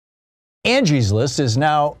Angie's List is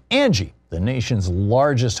now Angie, the nation's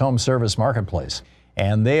largest home service marketplace.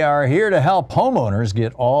 And they are here to help homeowners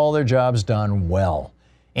get all their jobs done well.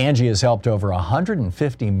 Angie has helped over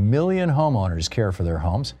 150 million homeowners care for their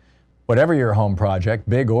homes. Whatever your home project,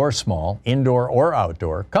 big or small, indoor or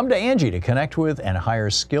outdoor, come to Angie to connect with and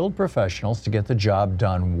hire skilled professionals to get the job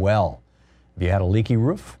done well. Have you had a leaky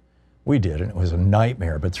roof? We did, and it was a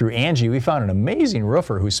nightmare. But through Angie, we found an amazing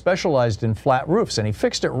roofer who specialized in flat roofs, and he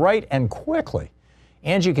fixed it right and quickly.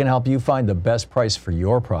 Angie can help you find the best price for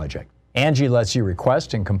your project. Angie lets you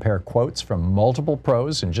request and compare quotes from multiple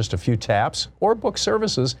pros in just a few taps, or book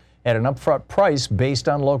services at an upfront price based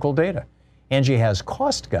on local data. Angie has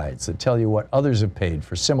cost guides that tell you what others have paid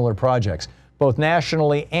for similar projects, both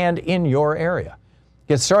nationally and in your area.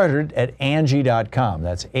 Get started at Angie.com.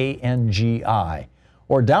 That's A-N-G-I.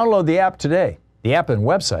 Or download the app today. The app and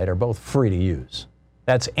website are both free to use.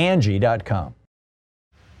 That's Angie.com.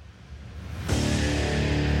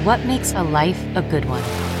 What makes a life a good one?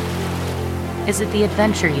 Is it the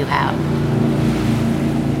adventure you have?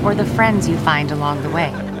 Or the friends you find along the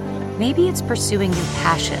way? Maybe it's pursuing your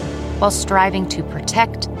passion while striving to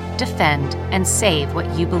protect, defend, and save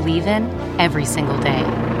what you believe in every single day.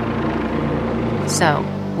 So,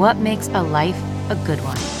 what makes a life a good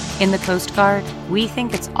one? In the Coast Guard, we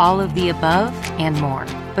think it's all of the above and more,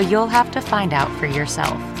 but you'll have to find out for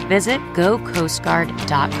yourself. Visit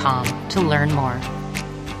gocoastguard.com to learn more.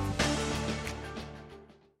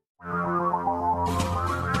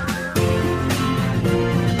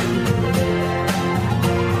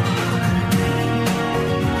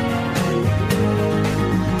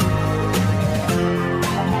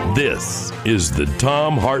 This is the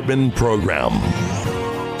Thom Hartmann Program.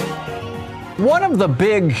 One of the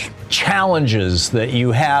big challenges that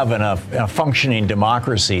you have in a functioning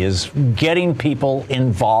democracy is getting people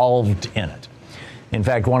involved in it. In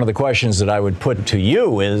fact, one of the questions that I would put to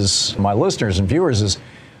you is, my listeners and viewers, is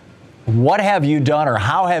what have you done or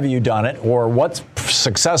how have you done it, or what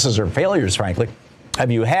successes or failures, frankly,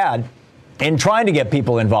 have you had in trying to get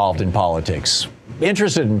people involved in politics,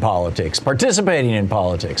 interested in politics, participating in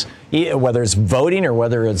politics, whether it's voting or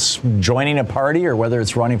whether it's joining a party or whether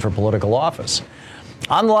it's running for political office.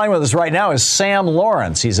 On the line with us right now is Sam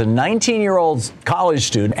Lawrence. He's a 19-year-old college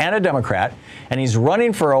student and a Democrat, and he's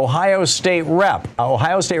running for Ohio State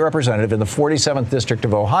Representative in the 47th District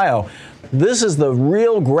of Ohio. This is the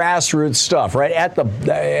real grassroots stuff, right? At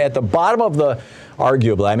the bottom of the,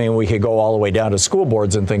 arguably, I mean, we could go all the way down to school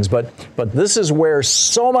boards and things, but this is where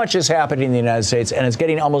so much is happening in the United States, and it's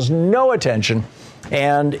getting almost no attention.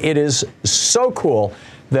 And it is so cool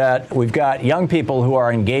that we've got young people who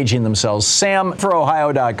are engaging themselves.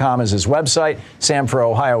 SamForOhio.com is his website. Sam for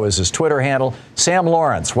Ohio is his Twitter handle. Sam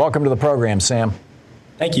Lawrence, welcome to the program, Sam.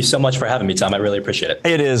 Thank you so much for having me, Tom. I really appreciate it.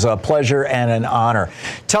 It is a pleasure and an honor.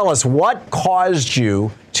 Tell us what caused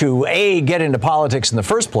you to, A, get into politics in the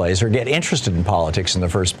first place, or get interested in politics in the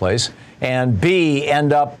first place, and B,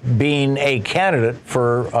 end up being a candidate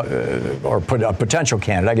for, or a potential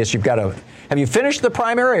candidate. I guess you've got to, have you finished the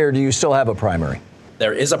primary, or do you still have a primary?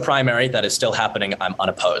 There is a primary that is still happening. I'm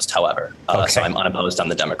unopposed, however. Okay. So I'm unopposed on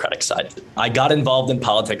the Democratic side. I got involved in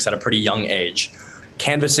politics at a pretty young age,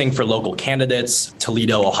 canvassing for local candidates,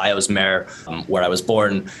 Toledo, Ohio's mayor, where I was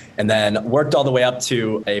born, and then worked all the way up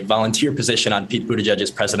to a volunteer position on Pete Buttigieg's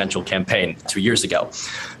presidential campaign 2 years ago.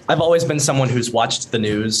 I've always been someone who's watched the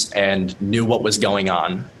news and knew what was going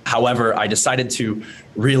on. However, I decided to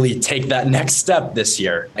really take that next step this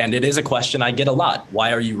year. And it is a question I get a lot.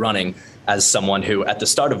 Why are you running as someone who at the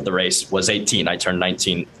start of the race was 18? I turned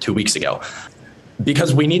 19 2 weeks ago.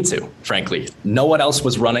 Because we need to, frankly. No one else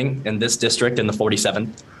was running in this district in the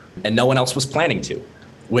 47th, and no one else was planning to,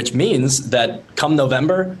 which means that come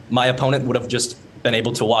November, my opponent would have just been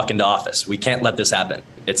able to walk into office. We can't let this happen.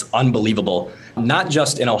 It's unbelievable, not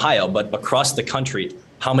just in Ohio, but across the country,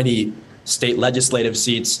 how many state legislative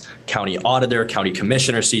seats, county auditor, county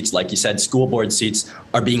commissioner seats, like you said, school board seats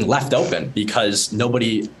are being left open because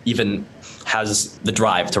nobody even has the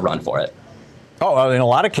drive to run for it. Oh, in a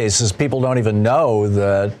lot of cases, people don't even know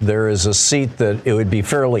that there is a seat that it would be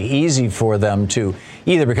fairly easy for them to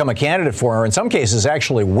either become a candidate for, or in some cases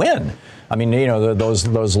actually win. I mean, you know,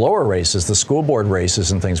 those lower races, the school board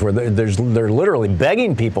races and things, where they're literally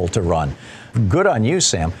begging people to run. Good on you,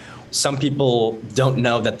 Sam. Some people don't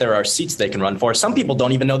know that there are seats they can run for. Some people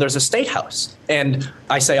don't even know there's a state house. And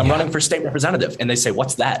I say, I'm running for state representative. And they say,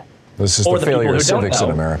 what's that? This is the failure of civics in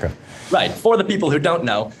America. Right. For the people who don't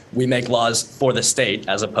know, we make laws for the state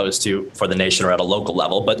as opposed to for the nation or at a local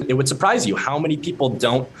level. But it would surprise you how many people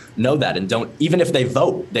don't know that and don't, even if they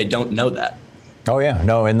vote, they don't know that. Oh, yeah.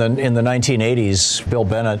 No, in the 1980s, Bill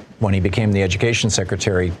Bennett, when he became the education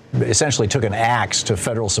secretary, essentially took an axe to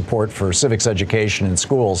federal support for civics education in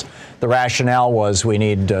schools. The rationale was we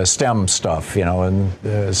need STEM stuff,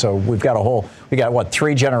 and so we got what,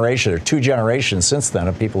 3 generations or 2 generations since then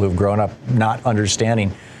of people who've grown up not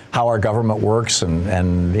understanding how our government works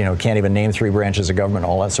and can't even name 3 branches of government,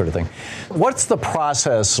 all that sort of thing. What's the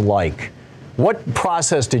process like? What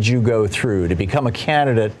process did you go through to become a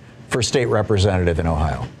candidate for state representative in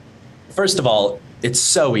Ohio? First of all, it's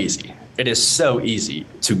so easy. It is so easy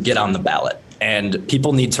to get on the ballot, and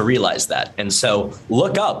people need to realize that. And so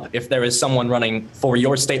look up if there is someone running for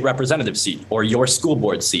your state representative seat or your school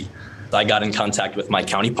board seat. I got in contact with my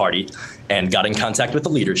county party and got in contact with the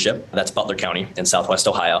leadership, that's Butler County in Southwest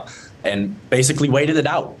Ohio, and basically waited it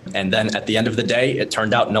out. And then at the end of the day, it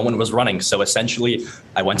turned out no one was running. So essentially,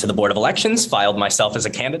 I went to the Board of Elections, filed myself as a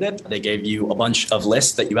candidate. They gave you a bunch of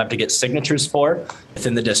lists that you have to get signatures for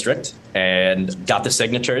within the district, and got the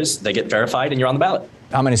signatures. They get verified and you're on the ballot.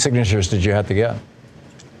 How many signatures did you have to get?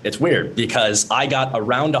 It's weird because I got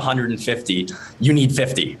around 150. You need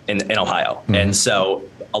 50 in Ohio. Mm-hmm. And so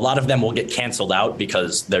a lot of them will get canceled out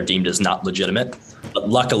because they're deemed as not legitimate. But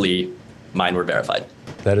luckily, mine were verified.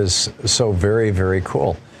 That is so very, very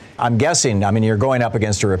cool. I'm guessing, you're going up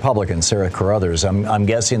against a Republican, Sarah Carruthers. I'm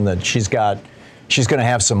guessing that she's going to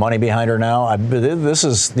have some money behind her now.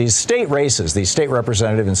 These state races, these state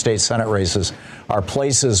representative and state Senate races are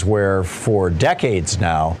places where for decades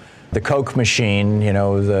now, the Koch machine,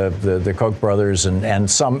 the Koch brothers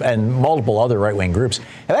and multiple other right-wing groups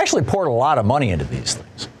have actually poured a lot of money into these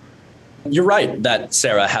things. You're right that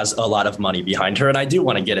Sarah has a lot of money behind her, and I do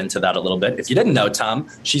want to get into that a little bit. If you didn't know, Tom,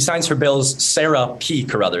 she signs her bills Sarah P.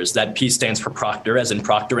 Carruthers. That P stands for Proctor, as in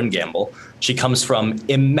Procter & Gamble. She comes from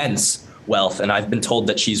immense wealth, and I've been told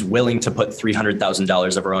that she's willing to put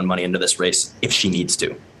 $300,000 of her own money into this race if she needs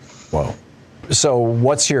to. Whoa. So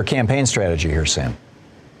what's your campaign strategy here, Sam?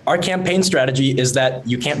 Our campaign strategy is that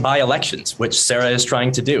you can't buy elections, which Sarah is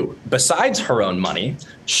trying to do. Besides her own money,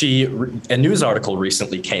 a news article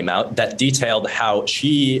recently came out that detailed how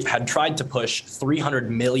she had tried to push $300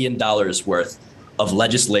 million worth of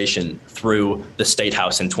legislation through the State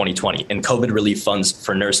House in 2020 in COVID relief funds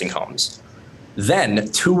for nursing homes. Then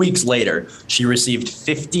 2 weeks later, she received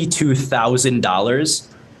 $52,000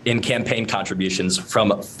 in campaign contributions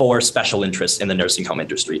from 4 special interests in the nursing home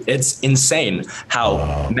industry. It's insane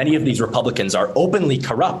how many of these Republicans are openly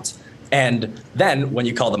corrupt. And then when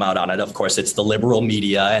you call them out on it, of course, it's the liberal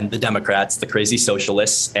media and the Democrats, the crazy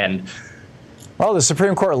socialists. Well, the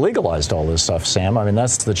Supreme Court legalized all this stuff, Sam.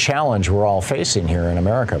 That's the challenge we're all facing here in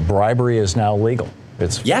America. Bribery is now legal.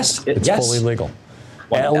 It's fully legal.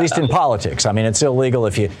 At least in politics. It's illegal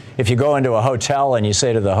if you go into a hotel and you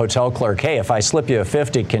say to the hotel clerk, hey, if I slip you a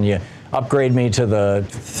 50, can you upgrade me to the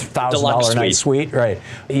 $1,000 night suite? Right.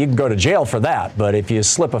 You can go to jail for that. But if you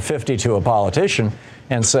slip a 50 to a politician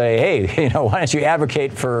and say, hey, why don't you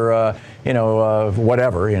advocate for,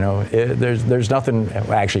 whatever, there's nothing.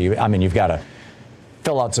 Actually, you've got to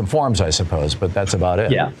fill out some forms, I suppose, but that's about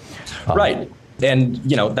it. Yeah. Right. And,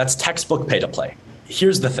 that's textbook pay to play.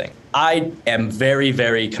 Here's the thing. I am very,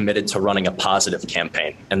 very committed to running a positive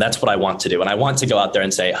campaign, and that's what I want to do. And I want to go out there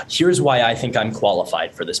and say, here's why I think I'm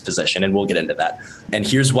qualified for this position, and we'll get into that. And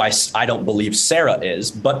here's why I don't believe Sarah is,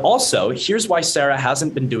 but also here's why Sarah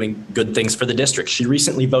hasn't been doing good things for the district. She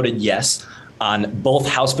recently voted yes on both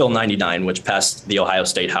House Bill 99, which passed the Ohio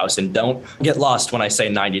State House, and don't get lost when I say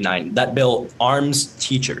 99. That bill arms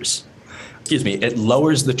teachers. It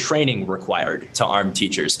lowers the training required to arm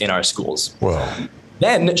teachers in our schools. Whoa.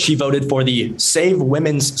 Then she voted for the Save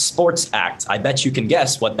Women's Sports Act. I bet you can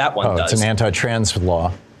guess what that one does. It's an anti-trans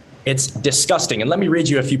law. It's disgusting. And let me read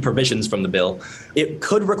you a few provisions from the bill. It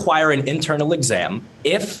could require an internal exam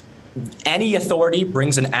if any authority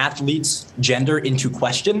brings an athlete's gender into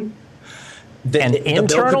question. An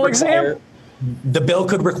internal exam? The bill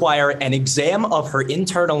could require an exam of her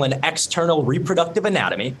internal and external reproductive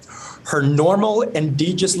anatomy, her normal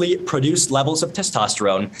endogenously produced levels of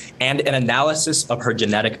testosterone, and an analysis of her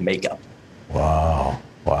genetic makeup. Wow.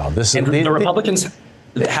 The Republicans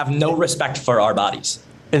have no respect for our bodies.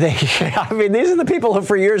 These are the people who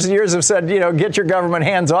for years and years have said, get your government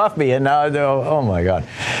hands off me. And now, oh my God.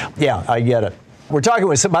 Yeah, I get it. We're talking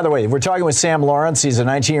with Sam Lawrence. He's a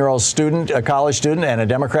 19-year-old student, a college student, and a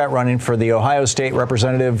Democrat running for the Ohio State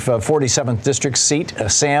Representative 47th District seat.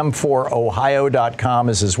 Sam4Ohio.com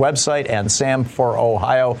is his website, and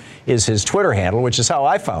Sam4Ohio is his Twitter handle, which is how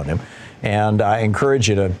I found him. And I encourage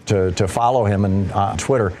you to follow him on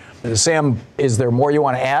Twitter. Sam, is there more you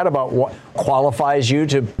want to add about what qualifies you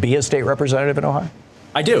to be a state representative in Ohio?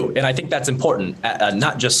 I do. And I think that's important,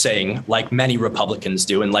 not just saying, like many Republicans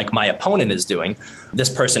do and like my opponent is doing, this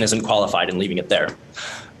person isn't qualified and leaving it there.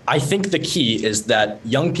 I think the key is that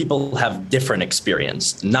young people have different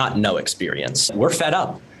experience, not no experience. We're fed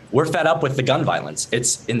up. We're fed up with the gun violence.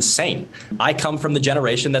 It's insane. I come from the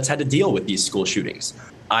generation that's had to deal with these school shootings.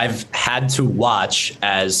 I've had to watch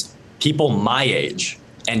as people my age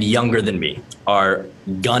and younger than me are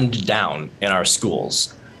gunned down in our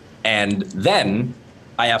schools. And then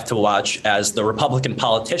I have to watch as the Republican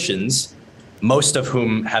politicians, most of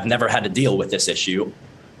whom have never had to deal with this issue,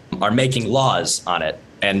 are making laws on it.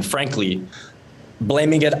 And frankly,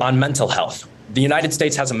 blaming it on mental health. The United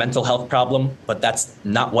States has a mental health problem, but that's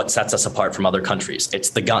not what sets us apart from other countries.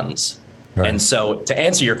 It's the guns. Right. And so to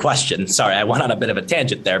answer your question, sorry, I went on a bit of a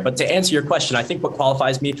tangent there, but to answer your question, I think what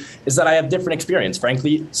qualifies me is that I have different experience.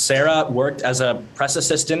 Frankly, Sarah worked as a press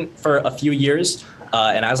assistant for a few years.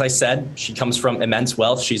 And as I said, she comes from immense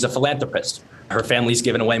wealth. She's a philanthropist. Her family's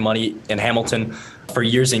given away money in Hamilton for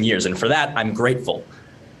years and years. And for that, I'm grateful.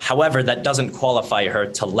 However, that doesn't qualify her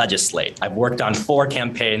to legislate. I've worked on 4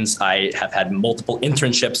 campaigns. I have had multiple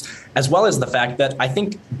internships, as well as the fact that I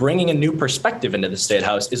think bringing a new perspective into the State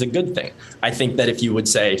House is a good thing. I think that if you would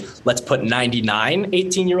say, let's put 99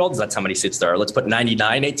 18-year-olds, that's how many seats there are, let's put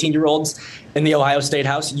 99 18-year-olds in the Ohio State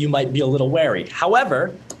House, you might be a little wary.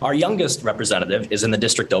 However, our youngest representative is in the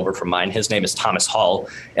district over from mine. His name is Thomas Hall,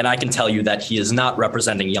 and I can tell you that he is not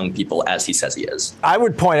representing young people as he says he is. I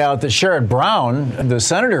would point out that Sherrod Brown, the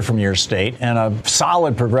senator from your state, and a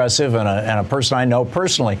solid progressive and a person I know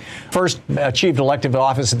personally, first achieved elective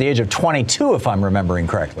office at the age of 22, if I'm remembering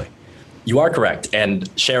correctly. You are correct. And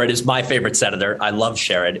Sherrod is my favorite senator. I love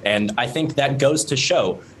Sherrod. And I think that goes to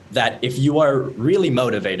show that if you are really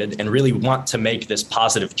motivated and really want to make this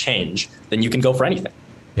positive change, then you can go for anything.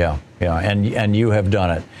 Yeah, and you have done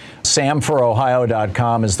it.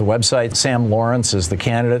 SamForOhio.com is the website. Sam Lawrence is the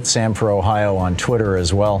candidate. Sam for Ohio on Twitter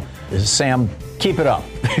as well. Sam, keep it up.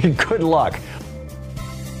 Good luck.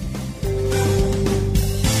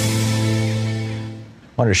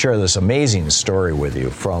 I want to share this amazing story with you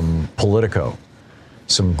from Politico.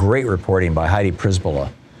 Some great reporting by Heidi Przybyla.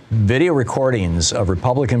 Video recordings of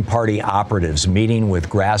Republican Party operatives meeting with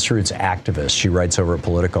grassroots activists, she writes over at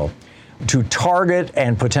Politico, to target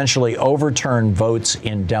and potentially overturn votes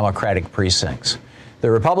in Democratic precincts.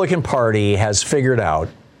 The Republican Party has figured out,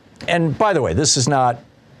 and by the way, this is not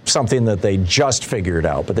something that they just figured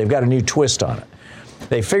out, but they've got a new twist on it.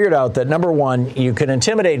 They figured out that, number one, you can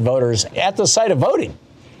intimidate voters at the site of voting.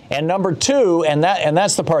 And number two, and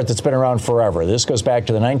that's the part that's been around forever. This goes back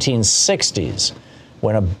to the 1960s.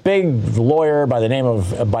 When a big lawyer by the name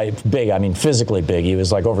of, by big, I mean physically big, he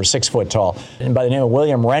was like over 6 foot tall, and by the name of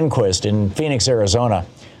William Rehnquist in Phoenix, Arizona,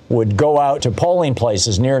 would go out to polling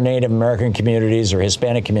places near Native American communities or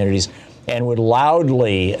Hispanic communities and would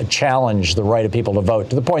loudly challenge the right of people to vote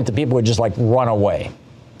to the point that people would just like run away.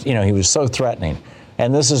 You know, he was so threatening.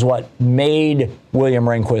 And this is what made William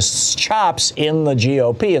Rehnquist's chops in the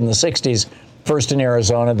GOP in the 60s, first in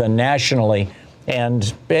Arizona, then nationally.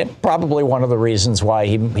 And probably one of the reasons why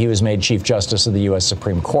he was made Chief Justice of the U.S.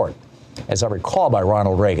 Supreme Court, as I recall, by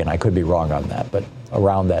Ronald Reagan. I could be wrong on that, but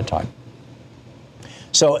around that time.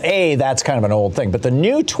 So, that's kind of an old thing. But the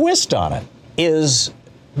new twist on it is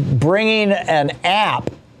bringing an app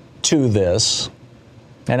to this,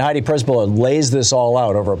 and Heidi Przybyla lays this all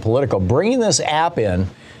out over at Politico, bringing this app in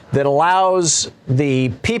that allows the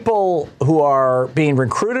people who are being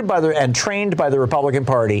recruited by and trained by the Republican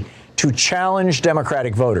Party to challenge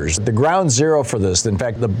Democratic voters. The ground zero for this, in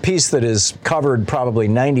fact, the piece that is covered probably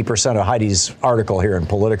 90% of Heidi's article here in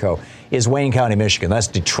Politico is Wayne County, Michigan. That's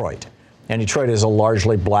Detroit. And Detroit is a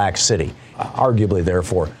largely black city, arguably,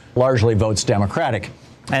 therefore, largely votes Democratic.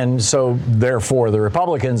 And so, therefore, the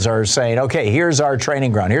Republicans are saying, okay, here's our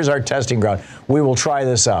training ground. Here's our testing ground. We will try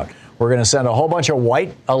this out. We're going to send a whole bunch of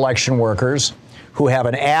white election workers who have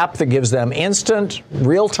an app that gives them instant,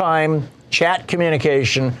 real-time chat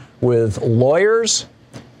communication with lawyers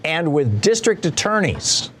and with district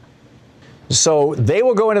attorneys. So they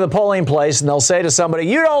will go into the polling place and they'll say to somebody,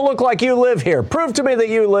 you don't look like you live here. Prove to me that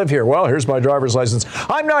you live here. Well, here's my driver's license.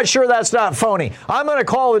 I'm not sure that's not phony. I'm going to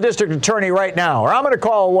call the district attorney right now, or I'm going to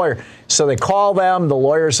call a lawyer. So they call them. The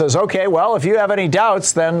lawyer says, okay, well, if you have any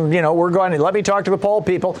doubts, then, we're going to let me talk to the poll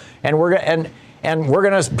people, and we're going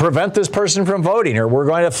to prevent this person from voting, or we're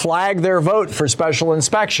going to flag their vote for special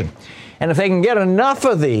inspection. And if they can get enough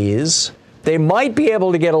of these, they might be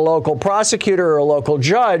able to get a local prosecutor or a local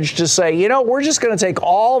judge to say, we're just going to take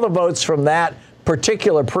all the votes from that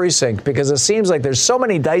particular precinct because it seems like there's so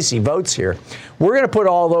many dicey votes here. We're going to put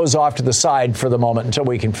all those off to the side for the moment until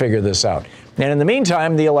we can figure this out. And in the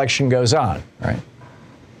meantime, the election goes on, right?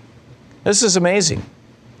 This is amazing.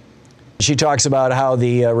 She talks about how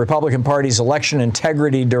the Republican Party's election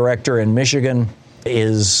integrity director in Michigan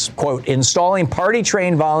is, quote, installing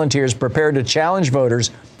party-trained volunteers prepared to challenge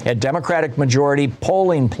voters at Democratic majority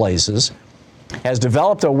polling places, has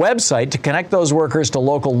developed a website to connect those workers to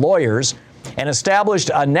local lawyers, and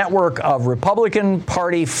established a network of Republican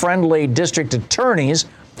Party-friendly district attorneys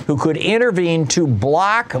who could intervene to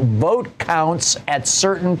block vote counts at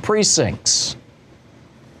certain precincts.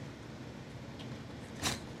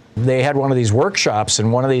 They had one of these workshops,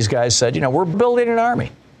 and one of these guys said, we're building an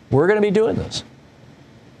army. We're going to be doing this.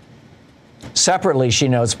 Separately, she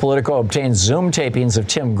notes, Politico obtained Zoom tapings of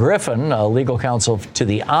Tim Griffin, a legal counsel to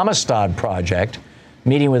the Amistad Project,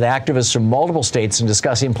 meeting with activists from multiple states and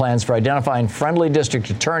discussing plans for identifying friendly district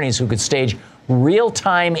attorneys who could stage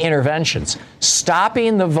real-time interventions,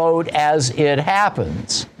 stopping the vote as it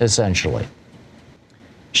happens, essentially.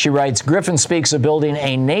 She writes, Griffin speaks of building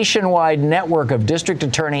a nationwide network of district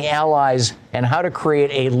attorney allies and how to create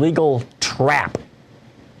a legal trap.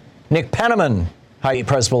 Nick Penniman, Heidi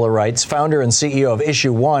Pressbuller writes, founder and CEO of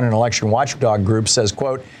Issue One, an election watchdog group, says,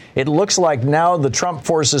 quote, it looks like now the Trump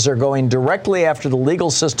forces are going directly after the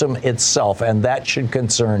legal system itself, and that should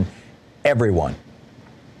concern everyone.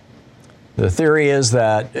 The theory is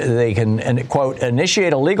that they can, quote,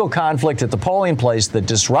 initiate a legal conflict at the polling place that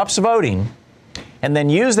disrupts voting and then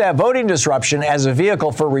use that voting disruption as a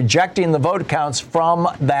vehicle for rejecting the vote counts from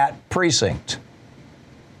that precinct.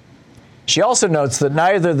 She also notes that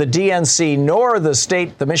neither the DNC nor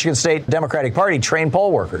the Michigan State Democratic Party train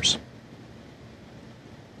poll workers.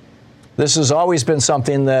 This has always been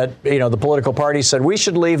something that, the political party said we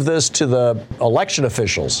should leave this to the election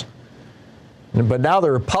officials. But now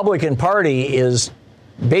the Republican Party is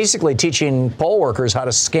basically teaching poll workers how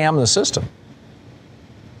to scam the system.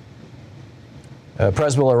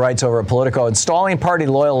 Pressbuller writes over at Politico, installing party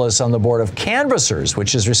loyalists on the board of canvassers,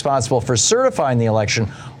 which is responsible for certifying the election,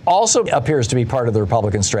 also appears to be part of the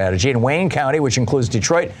Republican strategy. In Wayne County, which includes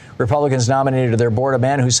Detroit, Republicans nominated to their board a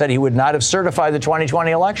man who said he would not have certified the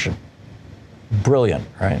 2020 election. Brilliant,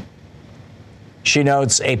 right? She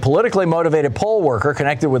notes a politically motivated poll worker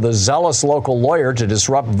connected with a zealous local lawyer to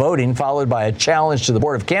disrupt voting, followed by a challenge to the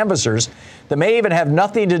board of canvassers that may even have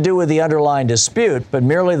nothing to do with the underlying dispute, but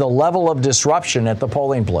merely the level of disruption at the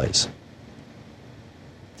polling place.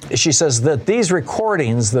 She says that these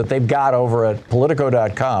recordings that they've got over at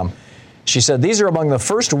Politico.com, she said these are among the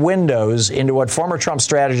first windows into what former Trump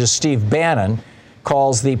strategist Steve Bannon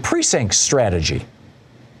calls the precinct strategy.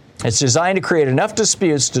 It's designed to create enough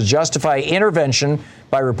disputes to justify intervention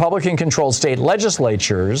by Republican-controlled state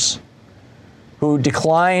legislatures who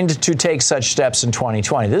declined to take such steps in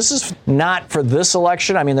 2020. This is not for this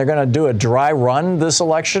election. I mean, they're going to do a dry run this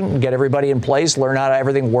election, get everybody in place, learn how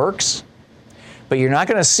everything works. But you're not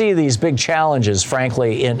going to see these big challenges,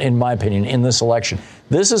 frankly, in my opinion, in this election.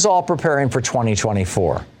 This is all preparing for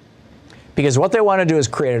 2024. Because what they want to do is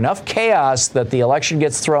create enough chaos that the election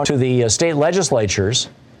gets thrown to the state legislatures.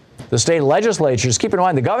 The state legislatures, keep in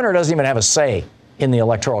mind, the governor doesn't even have a say in the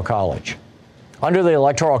Electoral College. Under the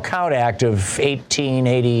Electoral Count Act of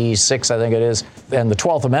 1886, I think it is, and the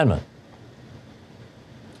 12th Amendment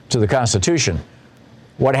to the Constitution,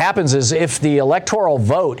 what happens is if the electoral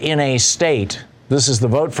vote in a state, this is the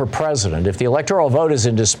vote for president, if the electoral vote is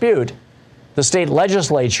in dispute, the state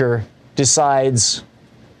legislature decides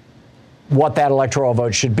what that electoral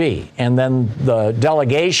vote should be. And then the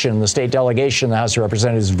delegation, the state delegation, the House of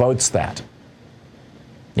Representatives votes that,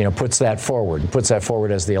 puts that forward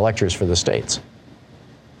as the electors for the states.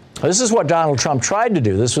 This is what Donald Trump tried to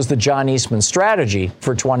do. This was the John Eastman strategy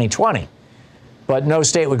for 2020, but no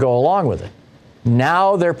state would go along with it.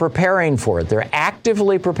 Now they're preparing for it. They're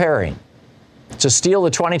actively preparing to steal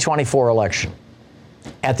the 2024 election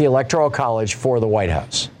at the Electoral College for the White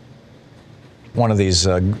House. One of these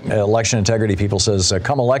election integrity people says,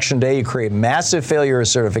 come election day, you create massive failure of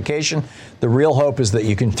certification. The real hope is that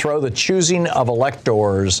you can throw the choosing of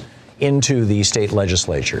electors into the state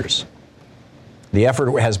legislatures. The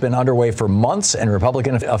effort has been underway for months, and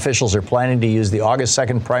Republican officials are planning to use the August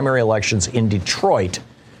 2nd primary elections in Detroit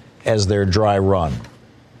as their dry run.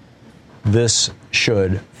 This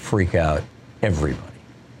should freak out everybody.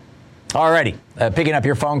 All righty. Picking up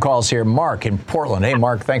your phone calls here. Mark in Portland. Hey,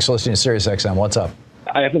 Mark, thanks for listening to SiriusXM. What's up?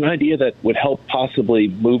 I have an idea that would help possibly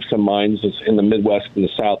move some minds in the Midwest and the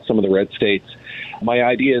South, some of the red states. My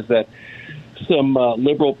idea is that some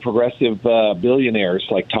liberal progressive billionaires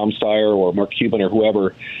like Tom Steyer or Mark Cuban or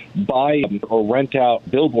whoever buy or rent out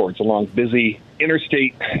billboards along busy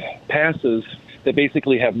interstate passes that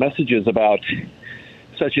basically have messages about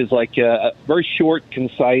such as like very short,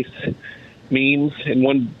 concise memes, and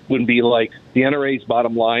one would be like the NRA's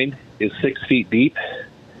bottom line is 6 feet deep,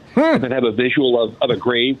 and then have a visual of a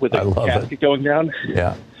grave with a casket going down.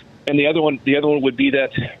 Yeah. And the other one would be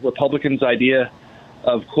that Republicans' idea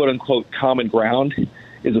of quote unquote common ground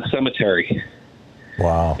is a cemetery.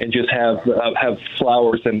 Wow. And just have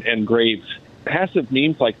flowers and graves. Passive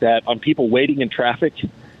memes like that on people waiting in traffic,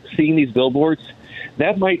 seeing these billboards,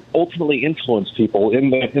 that might ultimately influence people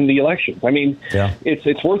in the elections. I mean,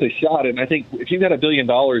 it's worth a shot. And I think if you've got $1 billion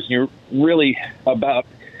and you're really about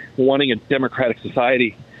wanting a democratic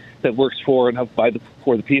society that works for and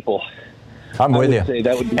for the people, I'm with you. Say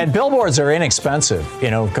that would be. And billboards are inexpensive,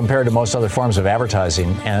 compared to most other forms of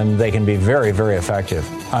advertising, and they can be very, very effective.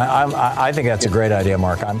 I think that's a great idea,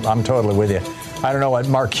 Mark. I'm totally with you. I don't know what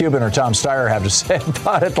Mark Cuban or Tom Steyer have to say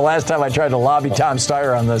about it. The last time I tried to lobby Tom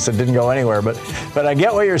Steyer on this, it didn't go anywhere. But I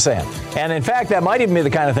get what you're saying. And in fact, that might even be the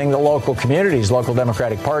kind of thing that local communities, local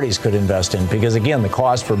Democratic parties could invest in, because again, the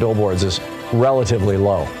cost for billboards is relatively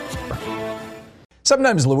low.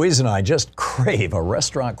 Sometimes Louise and I just crave a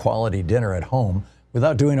restaurant-quality dinner at home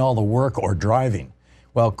without doing all the work or driving.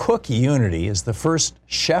 Well, Cook Unity is the first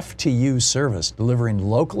chef-to-you service delivering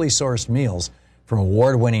locally sourced meals from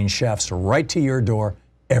award-winning chefs right to your door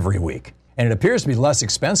every week. And it appears to be less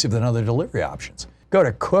expensive than other delivery options. Go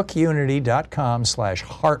to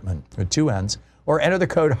cookunity.com/Hartman with 2 N's, or enter the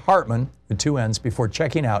code Hartman with 2 N's before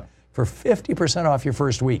checking out for 50% off your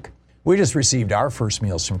first week. We just received our first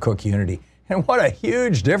meals from Cook Unity, and what a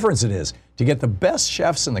huge difference it is to get the best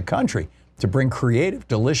chefs in the country to bring creative,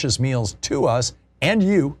 delicious meals to us and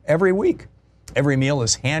you every week. Every meal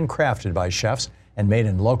is handcrafted by chefs and made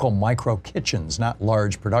in local micro kitchens, not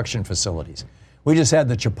large production facilities. We just had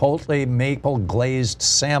the Chipotle maple glazed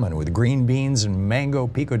salmon with green beans and mango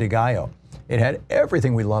pico de gallo. It had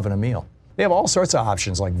everything we love in a meal. They have all sorts of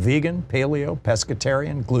options like vegan, paleo,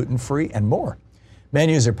 pescatarian, gluten-free, and more.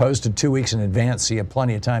 Menus are posted 2 weeks in advance, so you have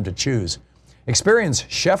plenty of time to choose. Experience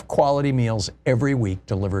chef-quality meals every week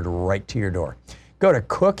delivered right to your door. Go to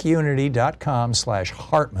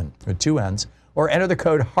cookunity.com/Hartman with 2 N's, or enter the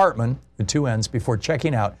code Hartman with 2 N's before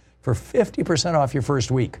checking out for 50% off your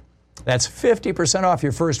first week. That's 50% off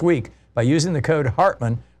your first week by using the code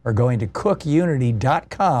Hartman or going to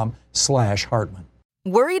cookunity.com/Hartman.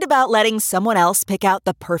 Worried about letting someone else pick out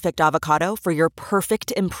the perfect avocado for your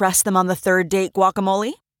perfect impress them on the third date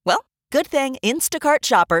guacamole? Well, good thing Instacart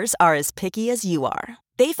shoppers are as picky as you are.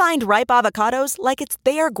 They find ripe avocados like it's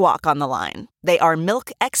their guac on the line. They are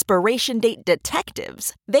milk expiration date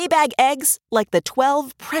detectives. They bag eggs like the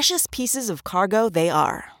 12 precious pieces of cargo they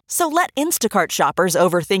are. So let Instacart shoppers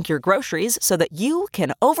overthink your groceries so that you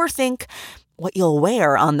can overthink what you'll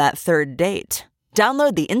wear on that third date.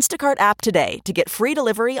 Download the Instacart app today to get free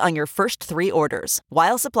delivery on your first 3 orders,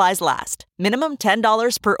 while supplies last. Minimum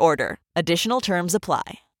 $10 per order. Additional terms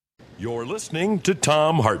apply. You're listening to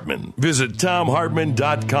Thom Hartmann. Visit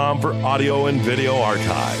ThomHartmann.com for audio and video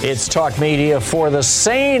archive. It's talk media for the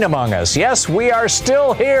sane among us. Yes, we are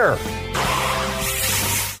still here.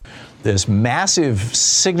 This massive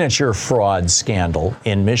signature fraud scandal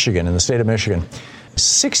in Michigan, in the state of Michigan.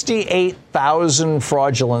 68,000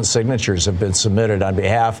 fraudulent signatures have been submitted on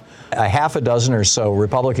behalf a half a dozen or so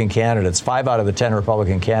Republican candidates, 5 out of the 10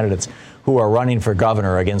 Republican candidates who are running for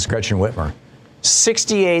governor against Gretchen Whitmer.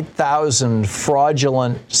 68,000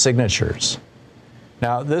 fraudulent signatures.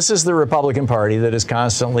 Now, this is the Republican Party that is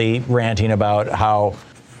constantly ranting about how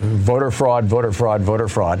voter fraud, voter fraud, voter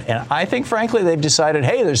fraud. And I think, frankly, they've decided,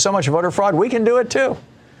 hey, there's so much voter fraud, we can do it too.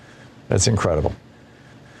 That's incredible.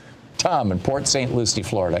 Tom in Port St. Lucie,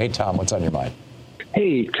 Florida. Hey, Tom, what's on your mind?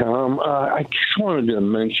 Hey, Tom. I just wanted to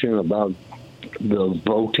mention about the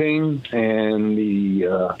voting and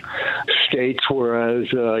the states,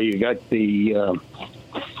 whereas you got the,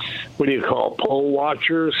 what do you call, poll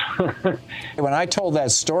watchers? When I told that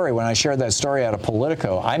story, when I shared that story out of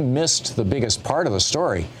Politico, I missed the biggest part of the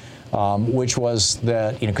story, which was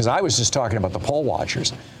that, because I was just talking about the poll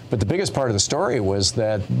watchers. But the biggest part of the story was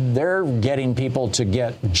that they're getting people to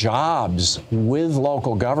get jobs with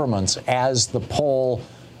local governments as the poll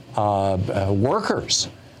workers.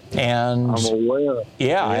 And I'm aware.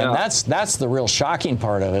 Yeah, and that's the real shocking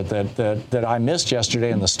part of it that I missed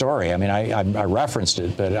yesterday in the story. I mean, I referenced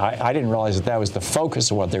it, but I didn't realize that was the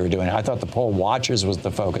focus of what they were doing. I thought the poll watchers was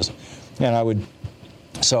the focus. And I would...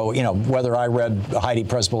 So, whether I read Heidi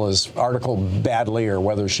Presbola's article badly or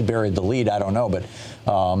whether she buried the lead, I don't know. But,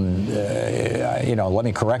 let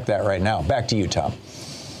me correct that right now. Back to you, Tom.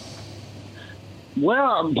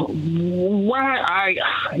 Well, I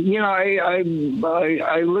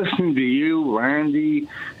listened to you, Randy,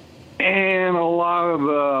 And a lot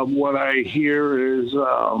of what I hear is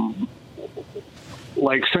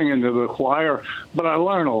like singing to the choir, but I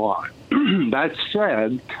learn a lot. That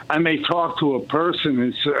said, I may talk to a person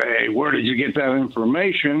and say, where did you get that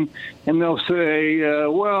information? And they'll say,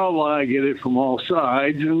 well, I get it from all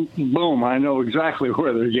sides. And boom, I know exactly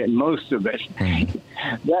where they're getting most of it.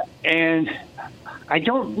 And I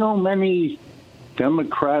don't know many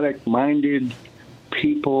democratical-minded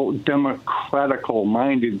people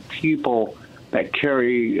that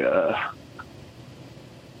carry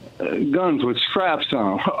guns with straps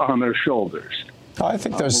on their shoulders. I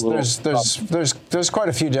think there's quite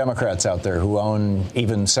a few Democrats out there who own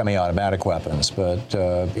even semi-automatic weapons, but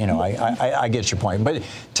I get your point. But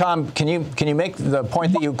Tom, can you make the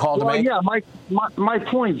point that you called to make? Yeah, my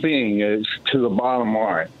point being is, to the bottom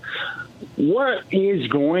line, what is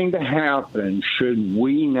going to happen should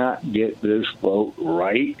we not get this vote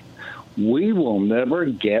right? We will never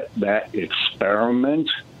get that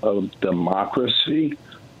experiment of democracy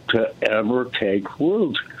to ever take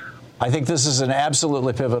root. I think this is an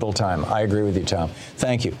absolutely pivotal time. I agree with you, Tom.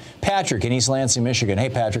 Thank you. Patrick in East Lansing, Michigan. Hey,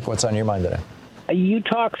 Patrick, what's on your mind today? You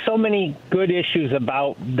talk so many good issues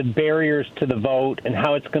about the barriers to the vote and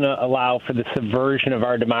how it's going to allow for the subversion of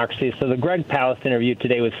our democracy. So the Greg Palast interview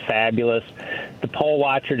today was fabulous. The poll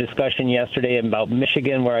watcher discussion yesterday about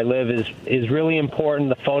Michigan, where I live, is really important.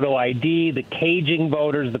 The photo ID, the caging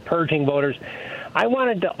voters, the purging voters. I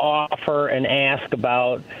wanted to offer and ask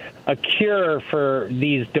about a cure for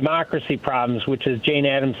these democracy problems, which, as Jane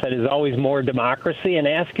Addams said, is always more democracy, and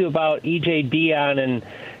ask you about E.J. Dionne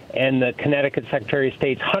and the Connecticut Secretary of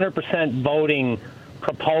State's 100% voting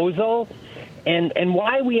proposal, and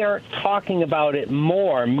why we aren't talking about it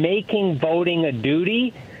more, making voting a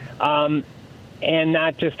duty and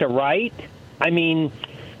not just a right. I mean,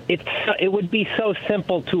 it would be so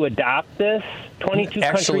simple to adopt this. 22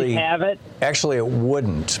 countries have it. Actually, it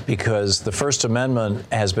wouldn't, because the First Amendment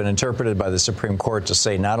has been interpreted by the Supreme Court to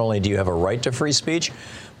say not only do you have a right to free speech,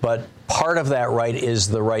 but part of that right is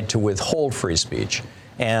the right to withhold free speech.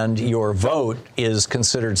 And your vote is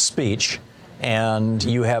considered speech, and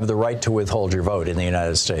you have the right to withhold your vote in the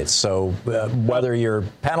United States. So whether you're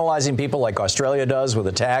penalizing people like Australia does with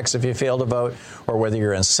a tax if you fail to vote, or whether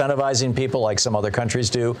you're incentivizing people like some other countries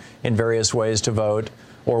do in various ways to vote,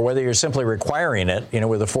 or whether you're simply requiring it,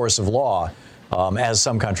 with the force of law, as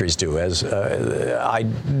some countries do,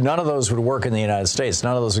 none of those would work in the United States.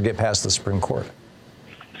 None of those would get past the Supreme Court.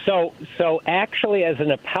 So actually, as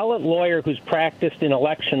an appellate lawyer who's practiced in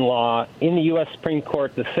election law in the U.S. Supreme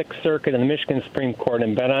Court, the Sixth Circuit, and the Michigan Supreme Court,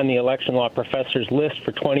 and been on the election law professor's list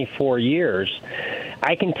for 24 years,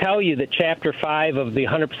 I can tell you that Chapter 5 of the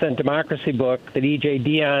 100% Democracy book that E.J.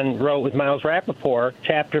 Dionne wrote with Miles Rappaport,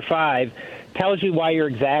 Chapter 5, tells you why you're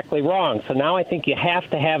exactly wrong. So now I think you have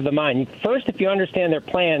to have them on. First, if you understand their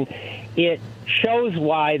plan, it shows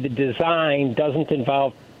why the design doesn't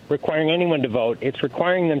involve requiring anyone to vote. It's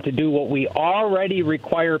requiring them to do what we already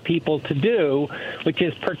require people to do, which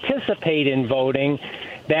is participate in voting.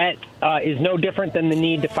 That is no different than the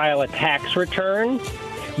need to file a tax return,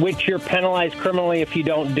 which you're penalized criminally if you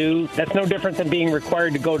don't do. That's no different than being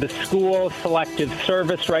required to go to school, selective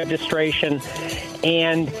service registration.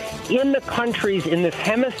 And in the countries in this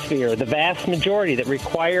hemisphere, the vast majority that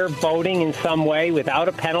require voting in some way without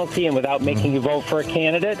a penalty and without making you vote for a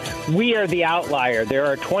candidate, we are the outlier. There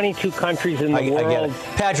are 22 countries in the world. I get it.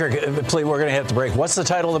 Patrick, please, we're going to have to break. What's the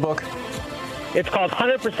title of the book? It's called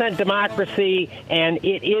 100% Democracy, and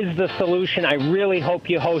it is the solution. I really hope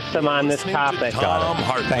you host them on this topic. Got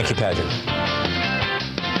it. Thank you, Patrick.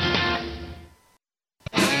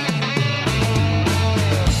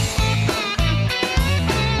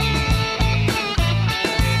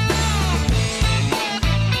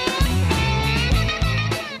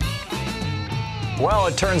 Well,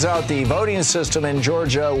 it turns out the voting system in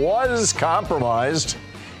Georgia was compromised.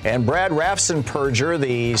 And Brad Raffensperger,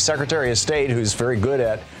 the Secretary of State, who's very good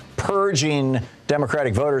at purging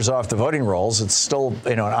Democratic voters off the voting rolls, it's still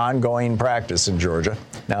an ongoing practice in Georgia,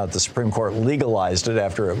 now that the Supreme Court legalized it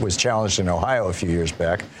after it was challenged in Ohio a few years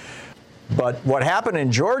back. But what happened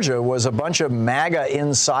in Georgia was a bunch of MAGA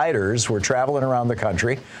insiders were traveling around the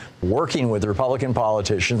country, working with Republican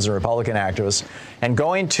politicians and Republican activists, and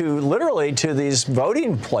going literally to these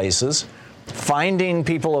voting places, finding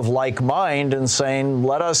people of like mind and saying,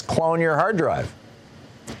 let us clone your hard drive.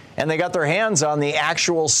 And they got their hands on the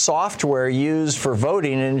actual software used for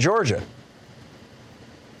voting in Georgia.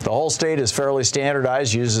 The whole state is fairly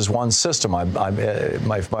standardized, uses one system.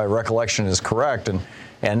 My recollection is correct.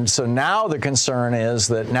 And so now the concern is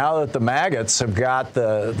that now that the maggots have got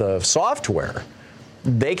the software,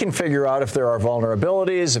 they can figure out if there are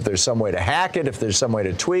vulnerabilities, if there's some way to hack it, if there's some way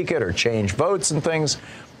to tweak it or change votes and things,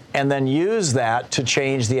 and then use that to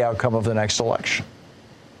change the outcome of the next election.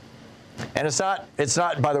 And it's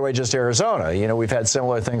not, by the way, just Arizona. You know, we've had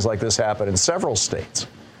similar things like this happen in several states.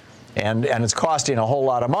 And it's costing a whole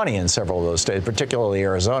lot of money in several of those states, particularly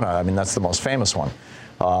Arizona. I mean, that's the most famous one.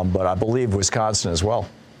 But I believe Wisconsin as well.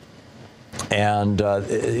 And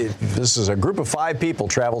this is a group of 5 people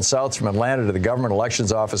traveled south from Atlanta to the government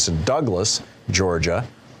elections office in Douglas, Georgia.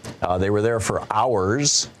 They were there for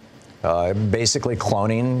hours, basically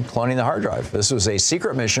cloning the hard drive. This was a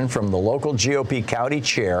secret mission from the local GOP county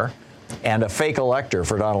chair and a fake elector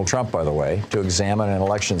for Donald Trump, by the way, to examine an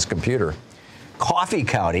elections computer. Coffee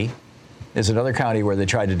County is another county where they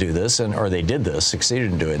tried to do this, or they did this,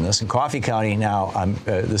 succeeded in doing this. In Coffee County now,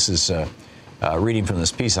 this is reading from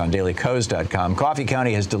this piece on dailycoast.com. Coffee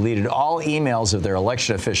County has deleted all emails of their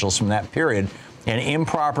election officials from that period and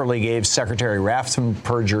improperly gave Secretary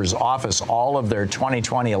Raffensperger's office all of their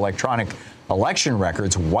 2020 electronic election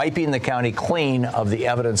records, wiping the county clean of the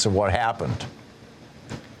evidence of what happened.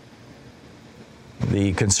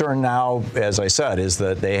 The concern now, as I said, is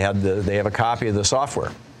that they have a copy of the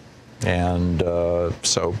software. And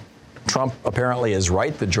so Trump apparently is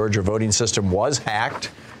right. The Georgia voting system was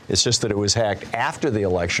hacked. It's just that it was hacked after the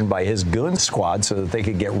election by his goon squad so that they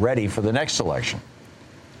could get ready for the next election.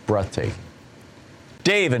 Breathtaking.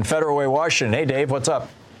 Dave in Federal Way, Washington. Hey, Dave, what's up?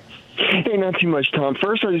 Hey, not too much, Tom.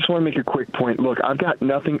 First, I just want to make a quick point. Look, I've got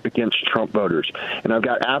nothing against Trump voters, and I've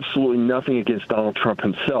got absolutely nothing against Donald Trump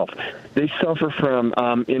himself. They suffer from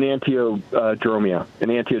enantiodromia.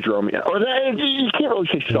 Or you can't really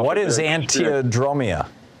say suffer. What is enantiodromia?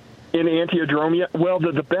 Enantiodromia? Well,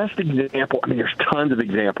 the best example, I mean, there's tons of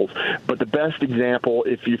examples, but the best example,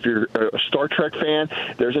 if you're a Star Trek fan,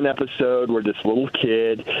 there's an episode where this little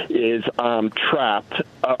kid is trapped,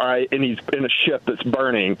 and he's in a ship that's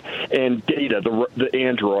burning, and Data, the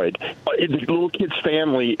android, the little kid's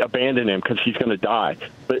family abandoned him because he's going to die.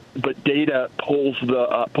 But Data pulls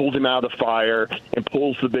him out of the fire and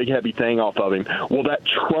pulls the big heavy thing off of him. Well, that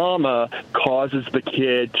trauma causes the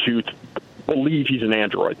kid to believe he's an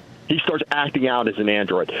android. He starts acting out as an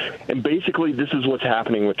android. And basically, this is what's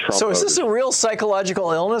happening with Trump. So is this a real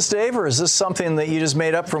psychological illness, Dave, or is this something that you just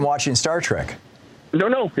made up from watching Star Trek?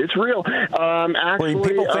 No, it's real. Actually, where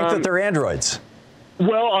people think that they're androids.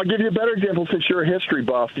 Well, I'll give you a better example since you're a history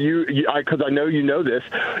buff. Because I know you know this.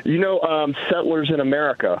 You know, settlers in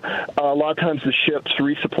America. A lot of times the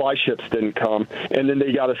resupply ships didn't come, and then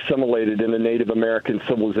they got assimilated in the Native American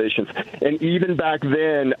civilizations. And even back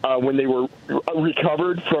then, when they were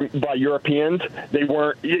recovered by Europeans, they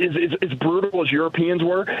weren't as brutal as Europeans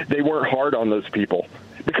were. They weren't hard on those people.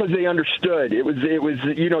 Because they understood it was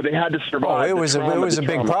they had to survive. It was a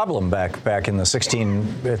big problem back in the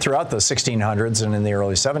throughout the 1600s and in the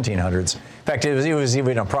early 1700s. In fact, it was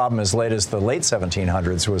even a problem as late as the late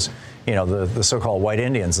 1700s. Was the so-called white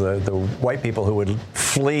Indians, the white people who would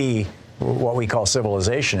flee what we call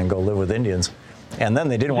civilization and go live with Indians, and then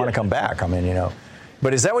they didn't want to come back. I mean,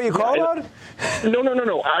 But is that what you call it? No.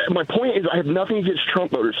 My point is I have nothing against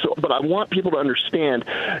Trump voters, but I want people to understand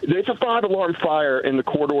there's a 5-alarm fire in the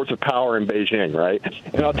corridors of power in Beijing, right?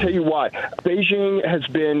 And I'll tell you why. Beijing has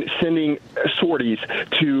been sending sorties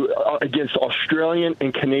against Australian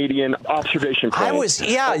and Canadian observation planes.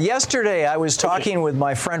 Yesterday I was talking with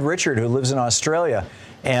my friend Richard, who lives in Australia.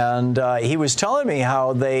 And he was telling me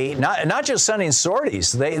how they not just sending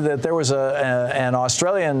sorties, that there was an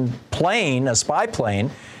Australian plane, a spy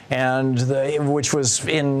plane, and which was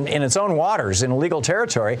in its own waters, in illegal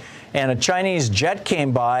territory, and a Chinese jet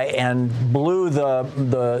came by and blew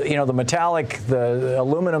the metallic, the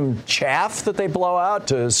aluminum chaff that they blow out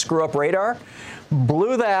to screw up radar.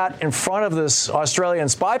 Blew that in front of this Australian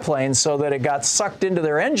spy plane so that it got sucked into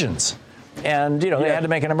their engines. And, they had to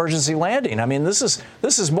make an emergency landing. I mean, this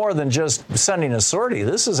is more than just sending a sortie.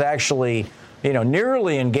 This is actually,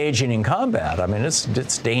 nearly engaging in combat. I mean,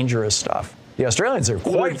 it's dangerous stuff. The Australians are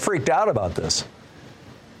quite freaked out about this.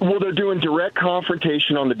 Well, they're doing direct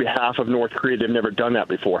confrontation on the behalf of North Korea. They've never done that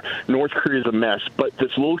before. North Korea is a mess, but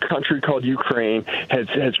this little country called Ukraine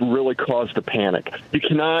has really caused a panic. You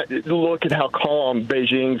cannot look at how calm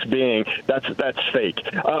Beijing's being. That's fake.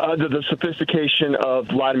 The sophistication of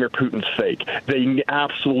Vladimir Putin's fake. They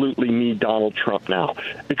absolutely need Donald Trump now,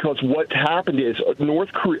 because what's happened is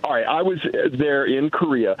North Korea. All right, I was there in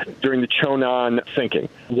Korea during the Chonan sinking.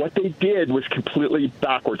 What they did was completely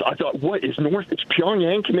backwards. I thought, is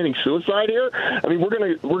Pyongyang committing suicide here? I mean, we're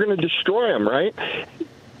gonna destroy them, right?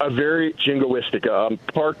 a very jingoistic.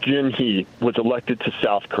 Park Geun-hye was elected to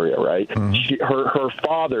South Korea, right? Mm-hmm. Her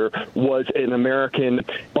father was an American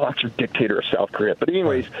boxer dictator of South Korea. But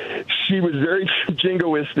anyways, she was very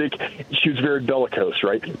jingoistic. She was very bellicose,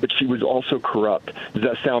 right? But she was also corrupt. Does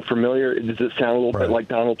that sound familiar? Does it sound a little bit like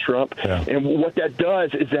Donald Trump? Yeah. And what that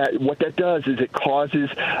does is it causes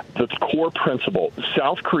the core principle.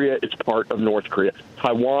 South Korea is part of North Korea.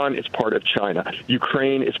 Taiwan is part of China.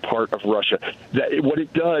 Ukraine is part of Russia. What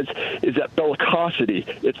it does is that bellicosity,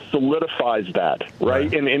 it solidifies that,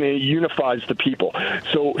 right? And it unifies the people.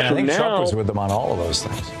 So I think now, Trump was with them on all of those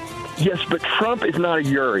things. Yes, but Trump is not a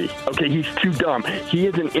Yuri. Okay, he's too dumb. He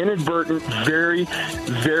is an inadvertent, very,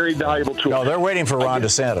 very valuable tool. No, they're waiting for Ron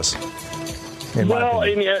DeSantis. And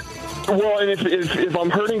if I'm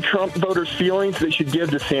hurting Trump voters' feelings, they should give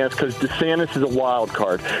DeSantis, because DeSantis is a wild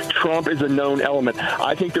card. Trump is a known element.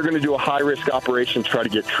 I think they're going to do a high-risk operation to try to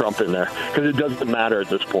get Trump in there, because it doesn't matter at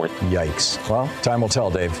this point. Yikes. Well, time will tell,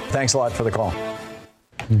 Dave. Thanks a lot for the call.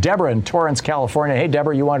 Deborah in Torrance, California. Hey,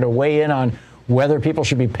 Deborah, you wanted to weigh in on whether people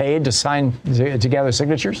should be paid to gather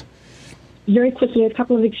signatures? Very quickly, a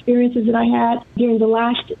couple of experiences that I had during the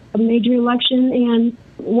last major election and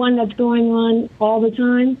one that's going on all the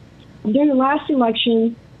time. During the last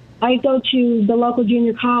election, I go to the local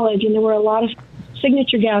junior college, and there were a lot of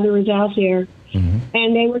signature gatherers out there,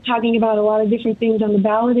 and they were talking about a lot of different things on the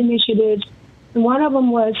ballot initiatives. And one of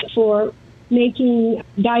them was for making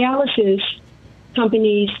dialysis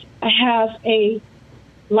companies have a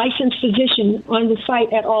licensed physician on the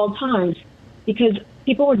site at all times, because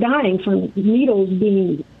people were dying from needles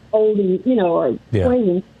being old and, or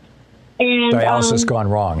poison. And dialysis gone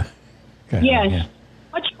wrong. Okay. Yes. Yeah.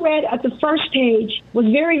 What you read at the first page was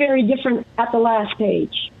very, very different at the last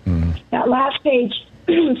page. That last page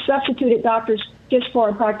substituted doctors just for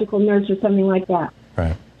a practical nurse or something like that.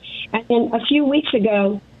 Right. And then a few weeks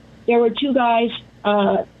ago, there were two guys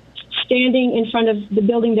standing in front of the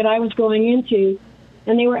building that I was going into,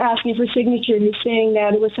 and they were asking for signatures, saying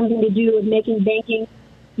that it was something to do with making banking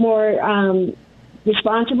more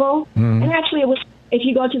responsible. And actually, it was. If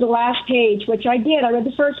you go to the last page, which I did, I read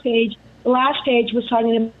the first page. The last page was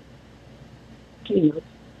talking about.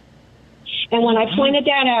 And when I pointed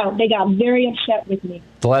that out, they got very upset with me.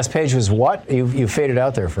 The last page was what? You faded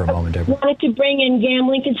out there for a moment, Deborah. Wanted to bring in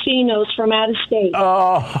gambling casinos from out of state.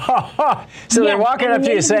 Oh, so they're walking up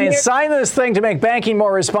to you saying, sign this thing to make banking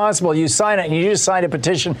more responsible. You sign it, and you just signed a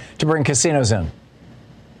petition to bring casinos in.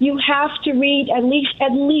 You have to read at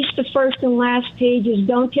least the first and last pages.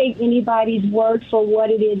 Don't take anybody's word for what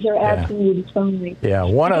it is they're asking you to sign. Yeah,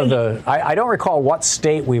 one of the, I don't recall what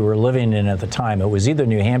state we were living in at the time. It was either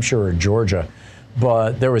New Hampshire or Georgia,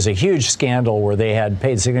 but there was a huge scandal where they had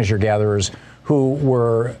paid signature gatherers who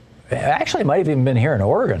were, actually it might have even been here in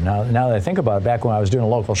Oregon, now that I think about it, back when I was doing a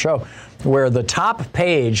local show, where the top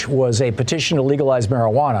page was a petition to legalize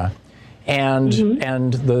marijuana. And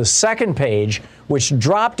the second page, which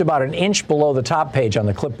dropped about an inch below the top page on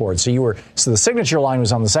the clipboard. So the signature line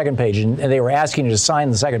was on the second page, and they were asking you to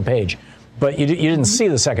sign the second page, but you didn't see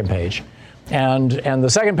the second page. And the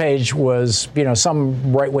second page was,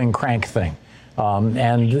 some right-wing crank thing.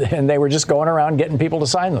 And they were just going around getting people to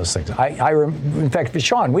sign those things. In fact,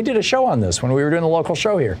 Sean, we did a show on this when we were doing the local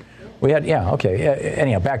show here. We had,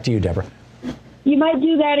 anyhow, back to you, Deborah. You might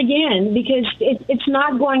do that again, because it's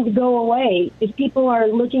not going to go away. If people are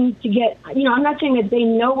looking to get, I'm not saying that they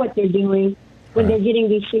know what they're doing when they're getting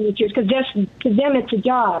these signatures, because to them it's a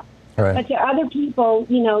job. Right. But to other people,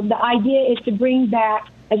 the idea is to bring back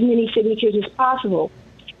as many signatures as possible.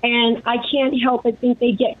 And I can't help but think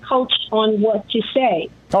they get coached on what to say.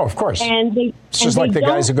 Oh, of course. It's just like the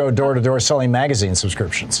guys who go door to door selling magazine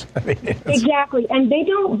subscriptions. Exactly. And they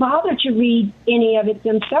don't bother to read any of it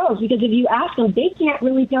themselves, because if you ask them, they can't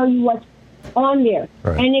really tell you what's on there.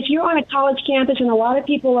 Right. And if you're on a college campus and a lot of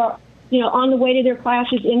people are, on the way to their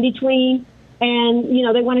classes in between, and,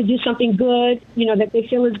 they want to do something good, that they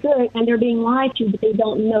feel is good, and they're being lied to, but they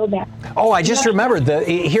don't know that. Oh, I just remembered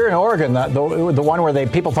here in Oregon, the one where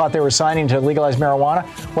people thought they were signing to legalize marijuana,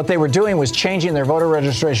 what they were doing was changing their voter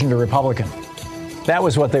registration to Republican. That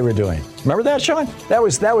was what they were doing. Remember that, Sean? That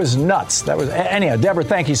was nuts. Anyhow, Deborah,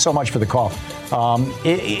 thank you so much for the call.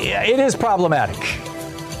 It is problematic.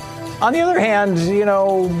 On the other hand,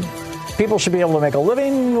 people should be able to make a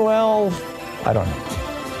living. Well, I don't know.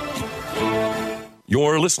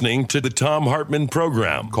 You're listening to the Thom Hartmann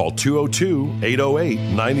Program. Call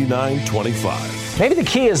 202-808-9925. Maybe the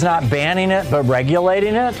key is not banning it, but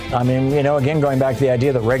regulating it. I mean, again, going back to the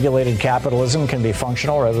idea that regulated capitalism can be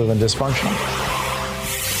functional rather than dysfunctional.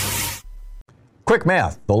 Quick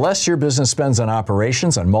math. The less your business spends on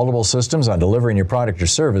operations, on multiple systems, on delivering your product or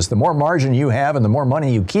service, the more margin you have and the more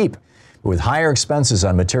money you keep. With higher expenses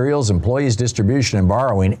on materials, employees, distribution, and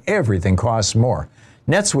borrowing, everything costs more.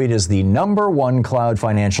 NetSuite is the #1 cloud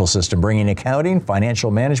financial system, bringing accounting,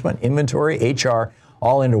 financial management, inventory, HR,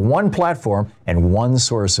 all into one platform and one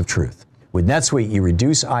source of truth. With NetSuite, you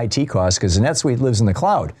reduce IT costs because NetSuite lives in the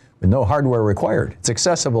cloud with no hardware required. It's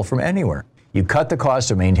accessible from anywhere. You cut the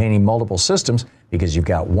cost of maintaining multiple systems because you've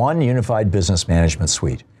got one unified business management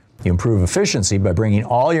suite. You improve efficiency by bringing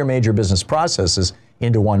all your major business processes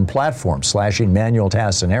into one platform, slashing manual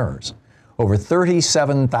tasks and errors. Over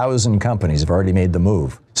 37,000 companies have already made the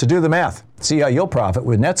move. So do the math. See how you'll profit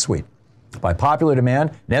with NetSuite. By popular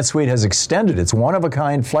demand, NetSuite has extended its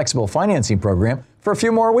one-of-a-kind flexible financing program for a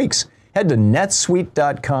few more weeks. Head to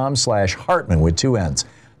netsuite.com/Hartman with 2 N's.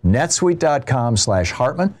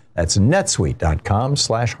 netsuite.com/Hartman. That's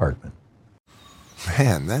netsuite.com/Hartman.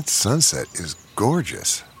 Man, that sunset is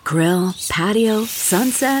gorgeous. Grill, patio,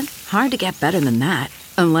 sunset. Hard to get better than that.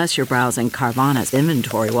 Unless you're browsing Carvana's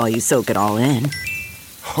inventory while you soak it all in.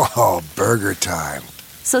 Oh, burger time.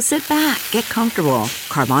 So sit back, get comfortable.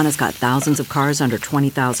 Carvana's got thousands of cars under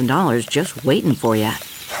 $20,000 just waiting for you.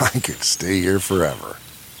 I could stay here forever.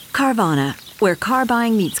 Carvana, where car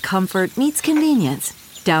buying meets comfort, meets convenience.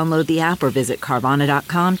 Download the app or visit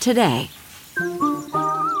Carvana.com today.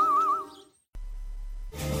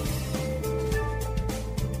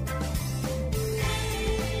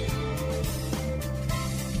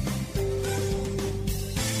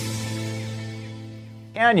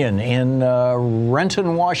 Canyon in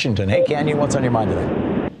Renton, Washington. Hey, Canyon, what's on your mind today?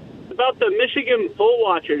 About the Michigan poll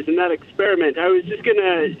watchers and that experiment, I was just going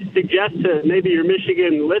to suggest to maybe your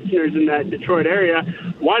Michigan listeners in that Detroit area,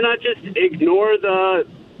 why not just ignore the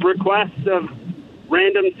requests of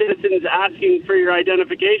random citizens asking for your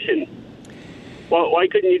identification? Well, why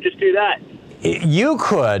couldn't you just do that? You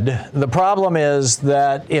could. The problem is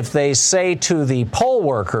that if they say to the poll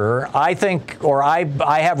worker, I think, or I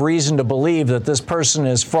have reason to believe that this person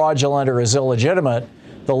is fraudulent or is illegitimate,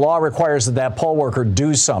 the law requires that that poll worker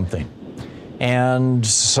do something. And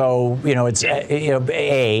so, it's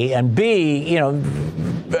A, and B,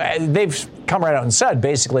 they've come right out and said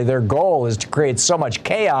basically their goal is to create so much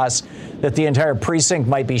chaos that the entire precinct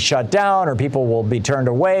might be shut down, or people will be turned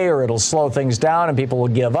away, or it'll slow things down and people will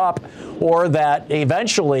give up, or that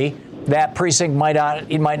eventually that precinct might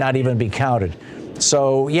not even be counted.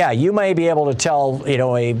 So, yeah, you may be able to tell,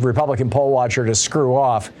 a Republican poll watcher to screw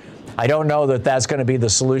off. I don't know that that's going to be the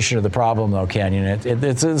solution to the problem, though, Canyon.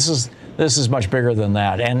 This is much bigger than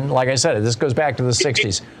that. And like I said, this goes back to the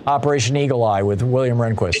 60s. Operation Eagle Eye with William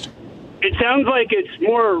Rehnquist. It sounds like it's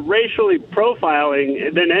more racially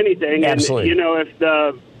profiling than anything. Absolutely. And,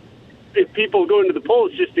 if people go into the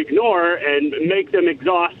polls, just ignore and make them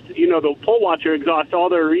exhaust, the poll watcher exhaust all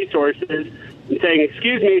their resources and saying,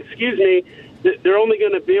 excuse me, they're only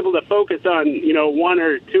going to be able to focus on, one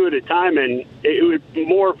or two at a time, and it would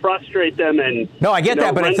more frustrate them. And no, I get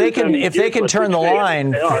that, but if they can turn the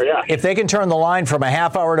line, if they can turn the line from a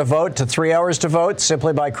half hour to vote to 3 hours to vote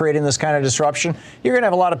simply by creating this kind of disruption, you're going to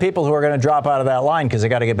have a lot of people who are going to drop out of that line because they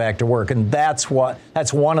got to get back to work, and that's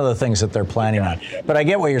one of the things that they're planning on. But I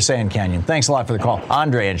get what you're saying, Canyon. Thanks a lot for the call,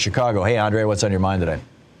 Andre in Chicago. Hey, Andre, what's on your mind today?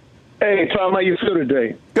 Hey, Tom, how you feel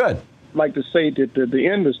today? Good. Like to say that the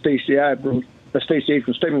end of Stacey Abrams'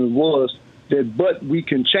 statement was that, but we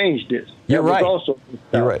can change this. You're right.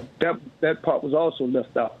 You're right. That part was also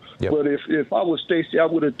left out. Yep. But if I was Stacey, I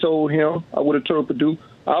would have told Perdue,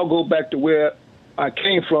 I'll go back to where I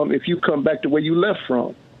came from if you come back to where you left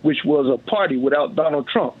from, which was a party without Donald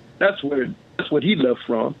Trump. That's what he left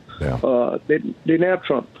from. Yeah. They didn't have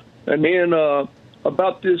Trump. And then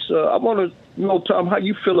about this, I want to know, Tom, how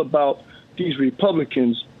you feel about these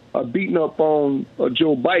Republicans beating up on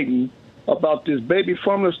Joe Biden about this baby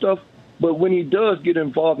formula stuff, but when he does get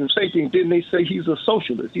involved in safety, then they say he's a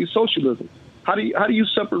socialist. He's socialism. How do you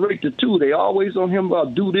separate the two? They always on him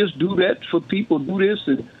about do this, do that for people, do this,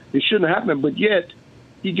 and it shouldn't happen. But yet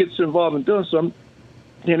he gets involved and does something.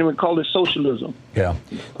 Then we call it socialism. Yeah,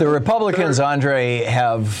 the Republicans, Andre,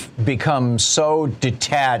 have become so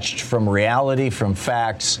detached from reality, from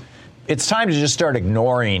facts. It's time to just start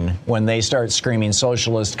ignoring when they start screaming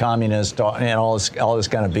socialist, communist, and all this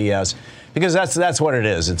kind of BS, because that's what it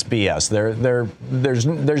is. It's BS.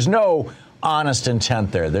 There's no honest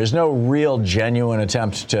intent there. There's no real genuine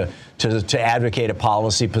attempt to advocate a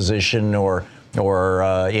policy position or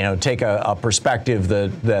or take a perspective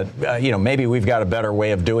that maybe we've got a better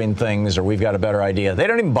way of doing things, or we've got a better idea. They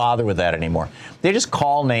don't even bother with that anymore. They just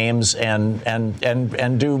call names and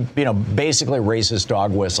do basically racist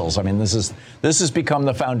dog whistles. I mean, this has become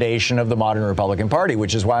the foundation of the modern Republican Party,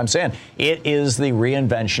 which is why I'm saying it is the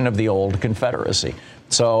reinvention of the old Confederacy.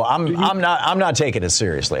 So I'm not taking it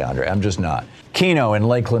seriously, Andre. I'm just not. Keno in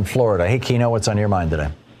Lakeland, Florida. Hey, Keno, what's on your mind today?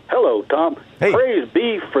 Hello, Tom. Hey. Praise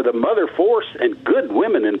be for the mother force and good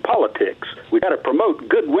women in politics. We got to promote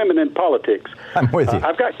good women in politics. I'm with you.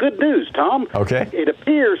 I've got good news, Tom. Okay. It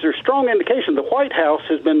appears there's strong indication the White House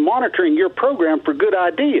has been monitoring your program for good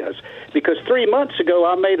ideas, because 3 months ago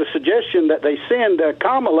I made a suggestion that they send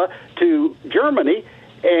Kamala to Germany,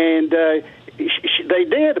 and they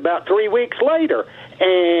did about 3 weeks later.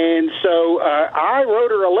 And so I wrote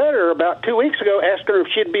her a letter about 2 weeks ago asking her if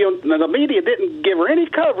she'd be on. The media didn't give her any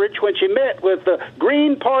coverage when she met with the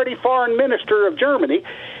Green Party foreign minister of Germany.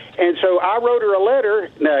 And so I wrote her a letter.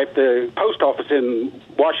 Now, if the post office in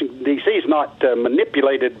Washington, D.C. is not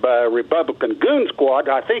manipulated by a Republican goon squad,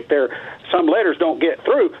 I think some letters don't get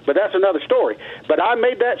through, but that's another story. But I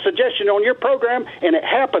made that suggestion on your program, and it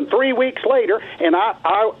happened 3 weeks later, and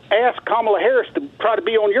I asked Kamala Harris to try to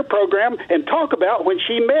be on your program and talk about when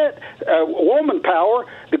she met Woman Power,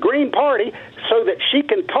 the Green Party, so that she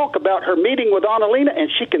can talk about her meeting with Annalena,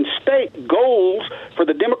 and she can state goals for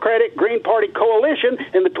the Democratic Green Party coalition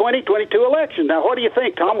in the 2022 election. Now, what do you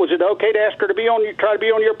think, Tom? Was it okay to ask her to try to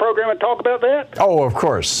be on your program and talk about that? Oh, of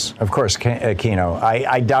course, Keno.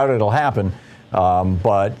 I doubt it'll happen,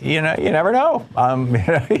 but you never know.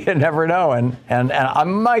 You never know,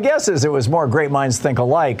 and my guess is it was more great minds think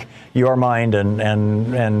alike, your mind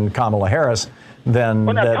and Kamala Harris, than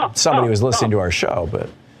that somebody was listening to our show. But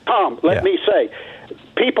Tom, let me say,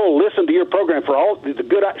 people listen to your program for all the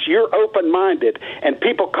good. You're open-minded, and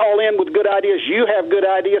people call in with good ideas. You have good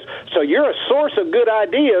ideas, so you're a source of good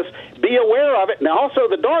ideas. Be aware of it. Now, also,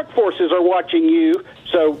 the dark forces are watching you,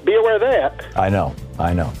 so be aware of that. I know.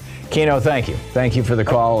 Keno, thank you. Thank you for the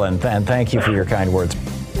call, and thank you for your kind words.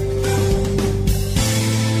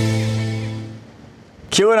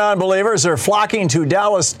 QAnon believers are flocking to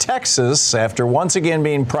Dallas, Texas, after once again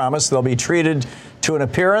being promised they'll be treated to an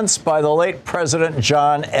appearance by the late President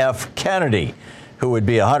John F. Kennedy, who would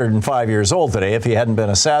be 105 years old today if he hadn't been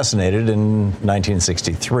assassinated in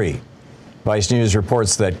 1963. Vice News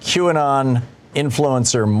reports that QAnon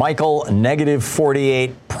influencer Michael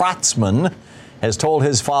 -48 Protzman has told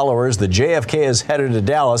his followers that JFK is headed to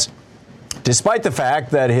Dallas, despite the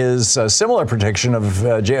fact that his similar prediction of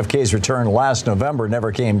JFK's return last November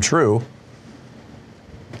never came true.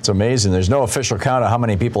 It's amazing. There's no official count of how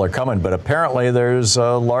many people are coming, but apparently there's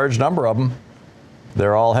a large number of them.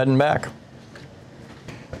 They're all heading back.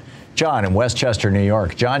 John in Westchester, New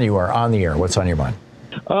York. John, you are on the air. What's on your mind?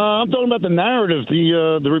 I'm talking about the narrative,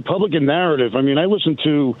 the Republican narrative. I mean, I listen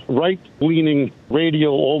to right-leaning radio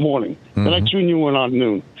all morning, and I tune you in on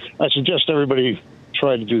noon. I suggest everybody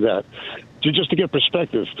try to do that, just to get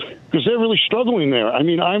perspective, because they're really struggling there. I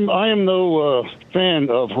mean, I am no fan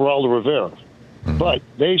of Geraldo Rivera, but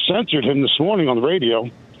they censored him this morning on the radio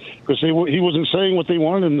because he wasn't saying what they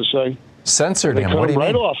wanted him to say. Censored him? What do you mean?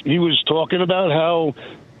 Right off. He was talking about how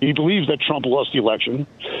he believes that Trump lost the election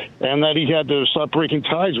and that he had to start breaking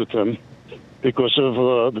ties with him because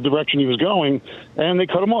of the direction he was going, and they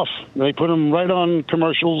cut him off. They put him right on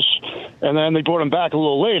commercials, and then they brought him back a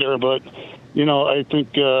little later, but, I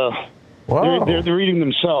think they're eating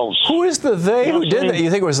themselves. Who is the they who did that? You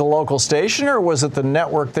think it was the local station, or was it the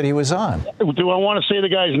network that he was on? Do I want to say the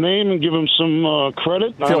guy's name and give him some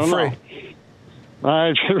credit? Feel free.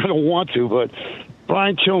 I don't want to, but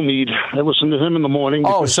Brian Kilmeade, I listened to him in the morning.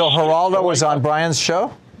 Oh, so Geraldo was on Brian's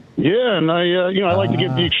show? Yeah, and I like to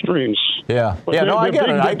get the extrems. Yeah, But I get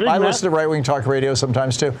big, it. I listen to right-wing talk radio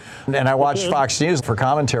sometimes, too. And I watched Fox News for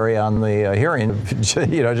commentary on the hearing,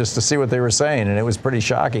 just to see what they were saying, and it was pretty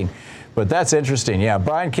shocking. But that's interesting. Yeah,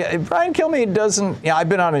 Brian Kilmeade doesn't, I've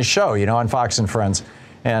been on his show, on Fox and Friends,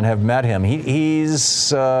 and have met him.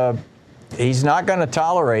 He's not going to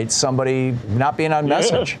tolerate somebody not being on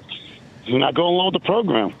message. They're not going along with the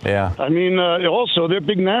program. Yeah. I mean, also, their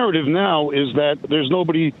big narrative now is that there's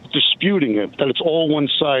nobody disputing it, that it's all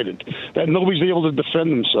one-sided, that nobody's able to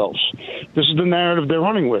defend themselves. This is the narrative they're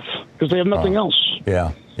running with because they have nothing else.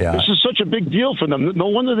 Yeah. This is such a big deal for them. No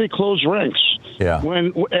wonder they closed ranks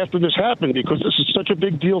after this happened, because this is such a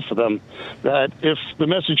big deal for them that if the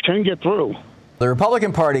message can get through, The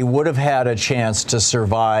Republican Party would have had a chance to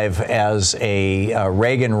survive as a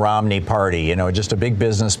Reagan-Romney party, you know, just a big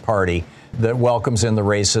business party that welcomes in the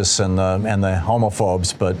racists and the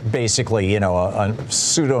homophobes, but basically, you know, a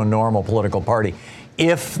pseudo-normal political party.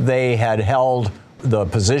 If they had held the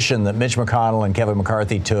position that Mitch McConnell and Kevin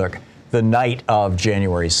McCarthy took the night of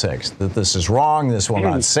January 6th, that this is wrong, this will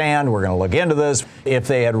not stand, we're going to look into this. If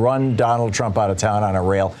they had run Donald Trump out of town on a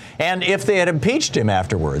rail, and if they had impeached him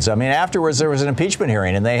afterwards. I mean, afterwards there was an impeachment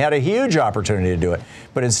hearing, and they had a huge opportunity to do it.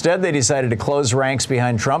 But instead they decided to close ranks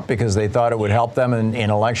behind Trump because they thought it would help them in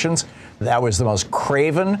elections. That was the most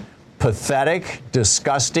craven, pathetic,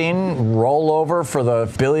 disgusting rollover for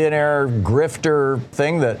the billionaire grifter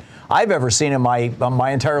thing that I've ever seen in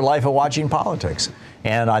my entire life of watching politics.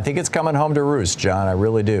 And I think it's coming home to roost, John. I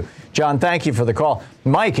really do. John, thank you for the call.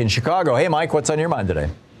 Mike in Chicago. Hey, Mike, what's on your mind today?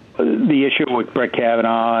 The issue with Brett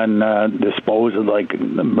Kavanaugh and disposal, like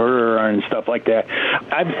the murderer and stuff like that.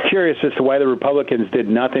 I'm curious as to why the Republicans did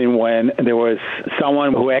nothing when there was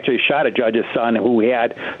someone who actually shot a judge's son who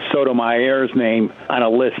had Sotomayor's name on a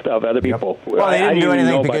list of other people. Yep. Well, they didn't do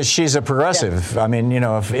anything because she's a progressive. Yeah. I mean, you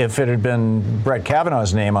know, if it had been Brett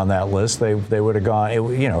Kavanaugh's name on that list, they would have gone,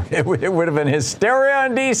 it would have been hysteria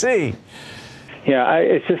in D.C. Yeah,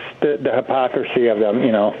 it's just the hypocrisy of them,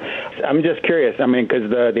 you know. I'm just curious. I mean, because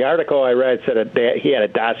the article I read said that he had a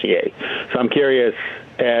dossier. So I'm curious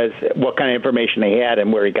as what kind of information he had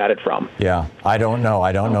and where he got it from. Yeah, I don't know.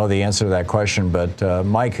 I don't know the answer to that question. But,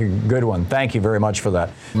 Mike, a good one. Thank you very much for that.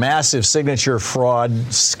 Massive signature fraud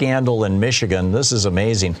scandal in Michigan. This is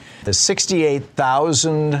amazing. The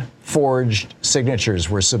 68,000 forged signatures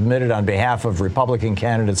were submitted on behalf of Republican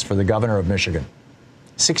candidates for the governor of Michigan.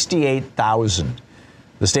 68,000.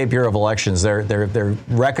 The State Bureau of Elections, they're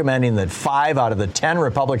recommending that 5 out of the 10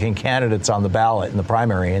 Republican candidates on the ballot in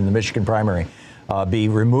the Michigan primary, be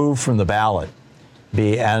removed from the ballot.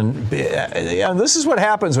 And this is what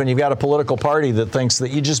happens when you've got a political party that thinks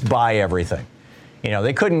that you just buy everything. You know,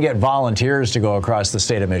 they couldn't get volunteers to go across the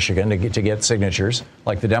state of Michigan to get signatures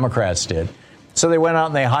like the Democrats did. So they went out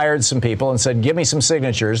and they hired some people and said, give me some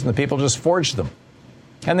signatures, and the people just forged them.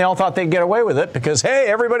 And they all thought they'd get away with it because, hey,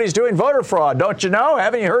 everybody's doing voter fraud. Don't you know?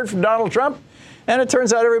 Haven't you heard from Donald Trump? And it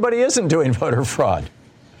turns out everybody isn't doing voter fraud.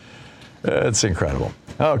 It's incredible.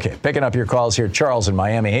 Okay, picking up your calls here. Charles in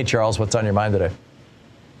Miami. Hey, Charles, what's on your mind today?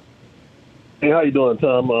 Hey, how you doing,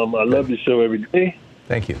 Tom? I love your show every day.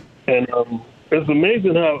 Thank you. And it's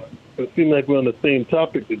amazing how it seems like we're on the same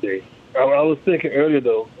topic today. I was thinking earlier,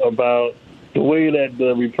 though, about the way that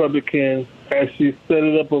the Republicans actually set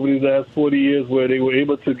it up over these last 40 years where they were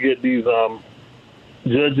able to get these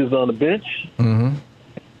judges on the bench. Mm-hmm.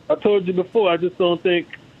 I told you before, I don't think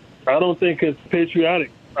it's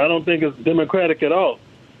patriotic. I don't think it's democratic at all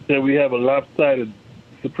that we have a lopsided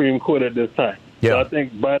Supreme Court at this time. Yeah. So I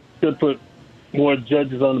think Biden should put more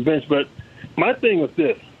judges on the bench. But my thing is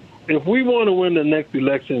this. If we want to win the next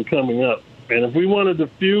election coming up, and if we want to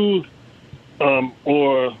diffuse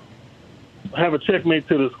or have a checkmate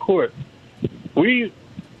to this court,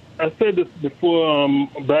 I said this before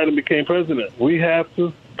Biden became president, we have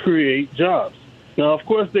to create jobs. Now, of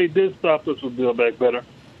course, they did stop us with Build Back Better,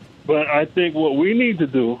 but I think what we need to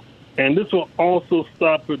do, and this will also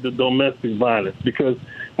stop with the domestic violence, because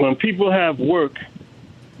when people have work,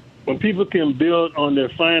 when people can build on their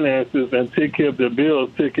finances and take care of their bills,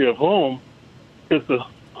 take care of home, it's a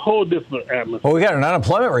whole different atmosphere. Well, we got an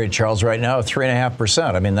unemployment rate, Charles, right now of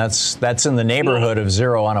 3.5%. I mean, that's in the neighborhood of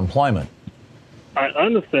zero unemployment. I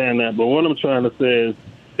understand that, but what I'm trying to say is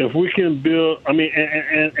if we can build, I mean,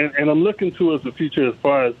 and I'm looking towards the future as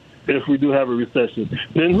far as if we do have a recession,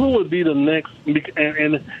 then who would be the next?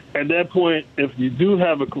 And at that point, if you do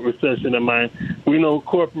have a recession in mind, we know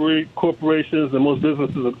corporations and most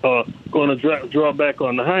businesses are going to draw back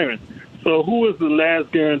on the hiring. So who is the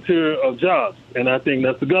last guarantor of jobs? And I think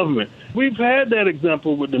that's the government. We've had that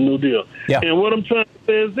example with the New Deal. Yeah. And what I'm trying to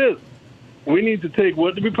say is this. We need to take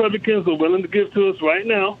what the Republicans are willing to give to us right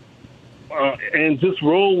now and just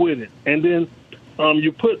roll with it. And then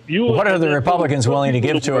what are the Republicans willing to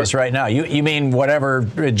give to us right now? You mean whatever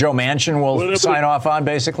Joe Manchin will sign off on,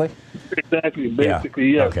 basically? Exactly. Basically,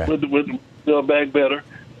 yes. Okay. With Build Back Better.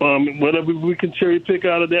 Whatever we can cherry pick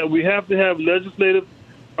out of that. We have to have legislative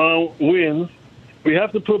wins. We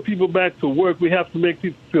have to put people back to work. We have to make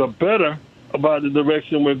people feel better about the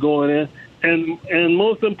direction we're going in. And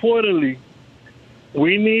most importantly,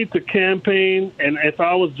 we need to campaign. And if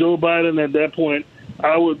I was Joe Biden at that point,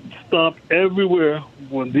 I would stomp everywhere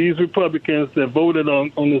when these Republicans that voted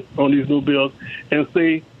on these new bills and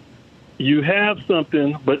say, you have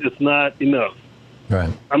something, but it's not enough. Right.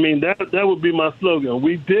 I mean, that would be my slogan.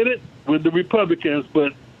 We did it. with the Republicans,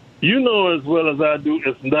 but you know as well as I do,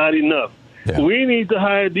 it's not enough. Yeah. We need to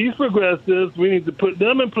hire these progressives. We need to put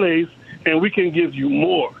them in place, and we can give you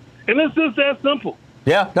more. And it's just that simple.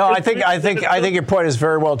 Yeah, no, I think your point is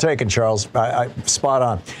very well taken, Charles. Spot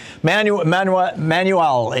on.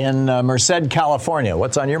 Manuel in Merced, California.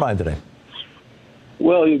 What's on your mind today?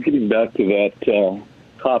 Well, getting back to that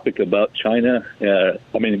topic about China.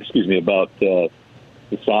 About the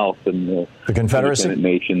South and the Confederacy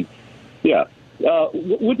nation. Yeah.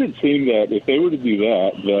 Wouldn't it seem that if they were to do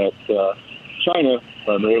that China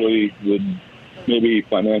primarily would maybe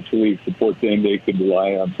financially support them? They could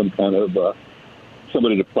rely on some kind of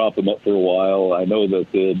somebody to prop them up for a while. I know that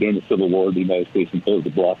during the Civil War, the United States imposed a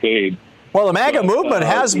blockade. Well, the MAGA movement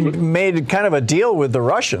has made kind of a deal with the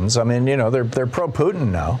Russians. I mean, they're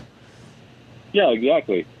pro-Putin now. Yeah,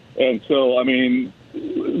 exactly. And so, I mean,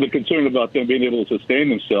 the concern about them being able to sustain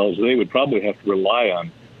themselves, they would probably have to rely on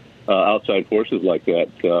outside forces like that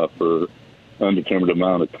for an undetermined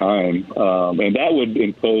amount of time. And that would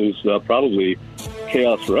impose probably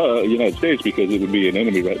chaos for the United States because it would be an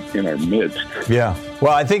enemy right in our midst. Yeah.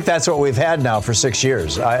 Well, I think that's what we've had now for 6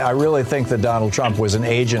 years. I really think that Donald Trump was an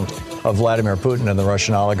agent of Vladimir Putin and the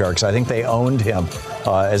Russian oligarchs. I think they owned him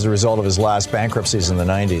as a result of his last bankruptcies in the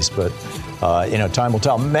 90s. But, time will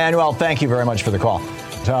tell. Manuel, thank you very much for the call.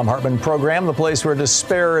 Tom Hartman Program, the place where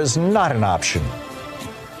despair is not an option.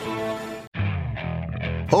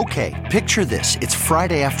 Okay, picture this. It's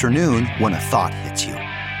Friday afternoon when a thought hits you.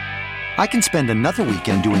 I can spend another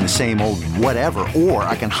weekend doing the same old whatever, or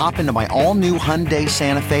I can hop into my all-new Hyundai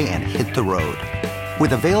Santa Fe and hit the road.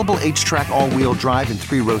 With available H-Track all-wheel drive and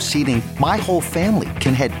 3-row seating, my whole family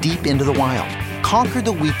can head deep into the wild. Conquer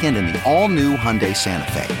the weekend in the all-new Hyundai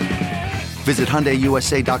Santa Fe. Visit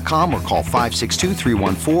HyundaiUSA.com or call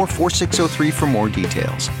 562-314-4603 for more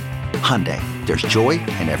details. Hyundai, there's joy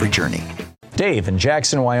in every journey. Dave in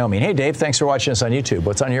Jackson, Wyoming. Hey, Dave, thanks for watching us on YouTube.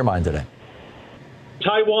 What's on your mind today?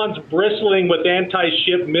 Taiwan's bristling with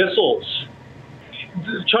anti-ship missiles.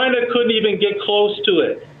 China couldn't even get close to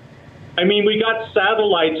it. I mean, we got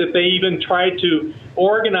satellites. If they even tried to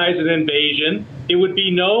organize an invasion, it would be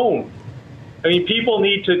known. I mean, people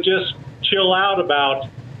need to just chill out about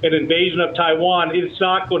an invasion of Taiwan. It's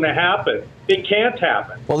not going to happen. It can't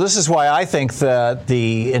happen. Well, this is why I think that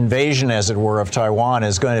the invasion, as it were, of Taiwan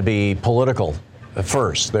is going to be political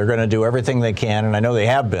first. They're going to do everything they can, and I know they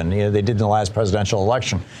have been. They did in the last presidential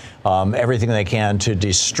election, everything they can to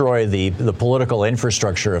destroy the political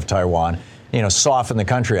infrastructure of Taiwan, soften the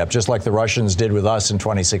country up, just like the Russians did with us in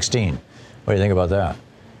 2016. What do you think about that?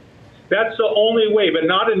 That's the only way, but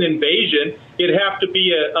not an invasion. It'd have to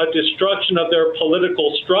be a destruction of their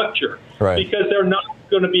political structure. Right. Because they're not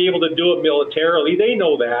going to be able to do it militarily. They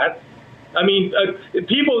know that. I mean,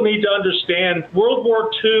 people need to understand World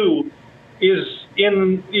War II is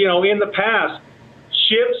in the past.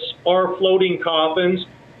 Ships are floating coffins,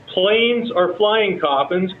 planes are flying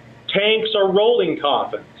coffins, tanks are rolling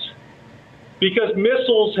coffins. Because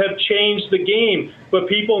missiles have changed the game, but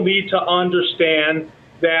people need to understand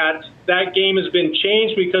that game has been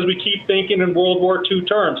changed because we keep thinking in World War II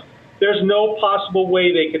terms. There's no possible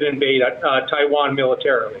way they could invade Taiwan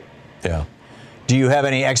militarily. Yeah. Do you have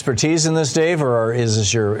any expertise in this, Dave, or is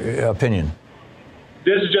this your opinion?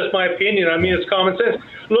 This is just my opinion. I mean, it's common sense.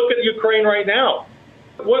 Look at Ukraine right now.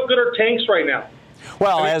 What good are tanks right now?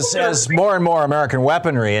 Well, as more and more American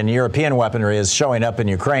weaponry and European weaponry is showing up in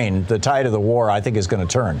Ukraine, the tide of the war, I think, is going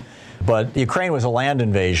to turn. But Ukraine was a land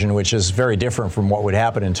invasion, which is very different from what would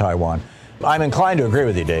happen in Taiwan. I'm inclined to agree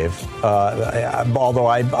with you, Dave, although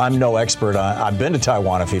I'm no expert. I've been to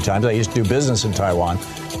Taiwan a few times. I used to do business in Taiwan,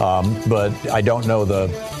 but I don't know the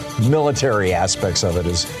military aspects of it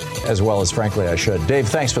as well as, frankly, I should. Dave,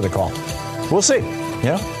 thanks for the call. We'll see.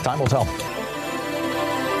 Time will tell.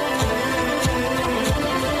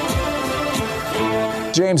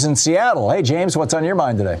 James in Seattle. Hey, James, what's on your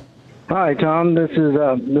mind today? Hi, Tom. This is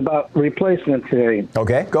about replacement theory.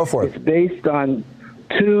 Okay, go for it. It's based on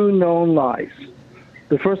two known lies.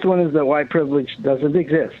 The first one is that white privilege doesn't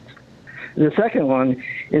exist. The second one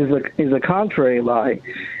is a contrary lie,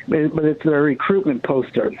 but it's a recruitment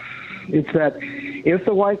poster. It's that if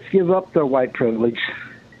the whites give up their white privilege,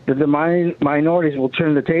 that the minorities will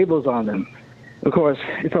turn the tables on them. Of course,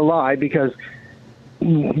 it's a lie because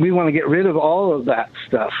we want to get rid of all of that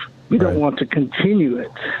stuff. We don't want to continue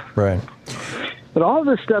it. Right. But all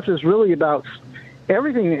this stuff is really about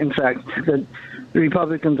everything, in fact, that the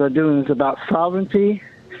Republicans are doing is about sovereignty,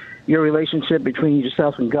 your relationship between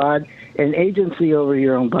yourself and God, and agency over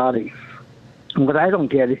your own body. And what I don't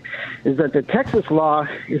get is that the Texas law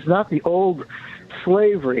is not the old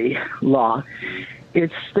slavery law.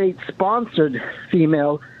 it's state-sponsored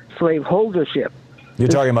female slave holdership. You're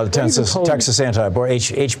talking about the Texas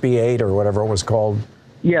anti-abortion, HB 8 or whatever it was called.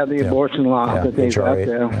 Yeah, the abortion law that they've got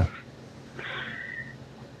there.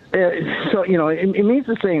 So, it means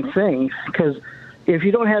the same thing, because if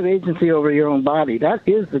you don't have agency over your own body, that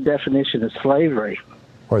is the definition of slavery.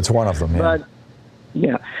 Or it's one of them, But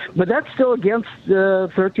that's still against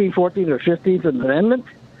the 13th, 14th, or 15th Amendment,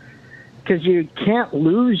 because you can't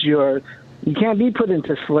you can't be put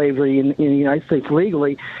into slavery in the United States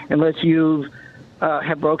legally unless you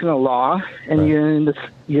have broken a law and you're in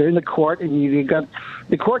the court and you got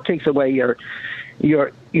the court takes away your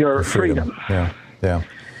freedom. Yeah.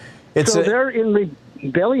 So they're in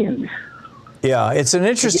rebellion. Yeah, it's an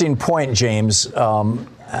interesting point, James. I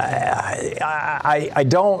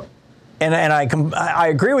don't. And I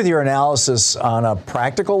agree with your analysis on a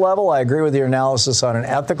practical level. I agree with your analysis on an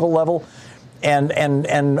ethical level, and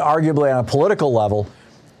arguably on a political level.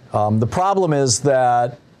 The problem is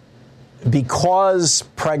that because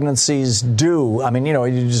pregnancies do,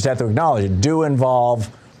 you just have to acknowledge it, do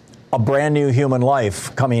involve a brand new human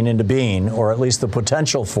life coming into being, or at least the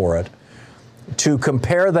potential for it, to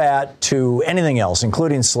compare that to anything else,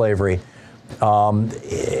 including slavery,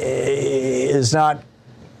 is not.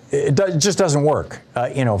 It just doesn't work,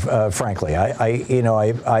 frankly.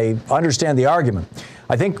 I understand the argument.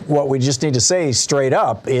 I think what we just need to say straight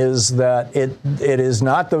up is that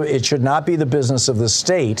it should not be the business of the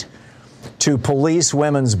state to police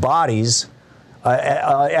women's bodies,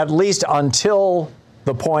 at least until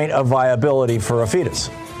the point of viability for a fetus.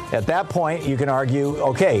 At that point, you can argue,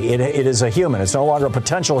 okay, it is a human. It's no longer a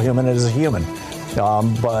potential human. It is a human,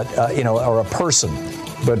 or a person.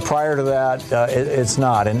 But prior to that, it's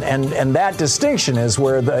not, and that distinction is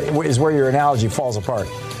where your analogy falls apart.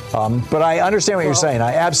 But I understand what you're saying.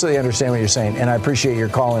 I absolutely understand what you're saying, and I appreciate your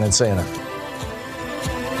calling and saying it.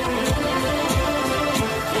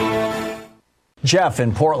 Jeff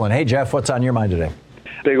in Portland. Hey, Jeff, what's on your mind today?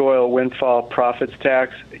 Big oil windfall profits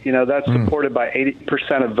tax. That's supported by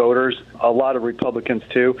 80% of voters, a lot of Republicans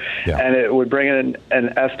too, and it would bring in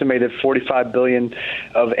an estimated $45 billion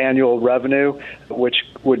of annual revenue, which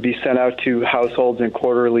would be sent out to households in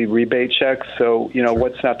quarterly rebate checks. So,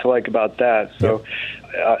 what's not to like about that? So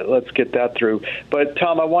let's get that through. But,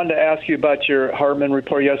 Tom, I wanted to ask you about your Hartman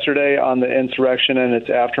report yesterday on the insurrection and its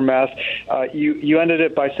aftermath. You ended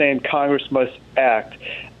it by saying Congress must act.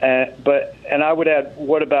 And I would add,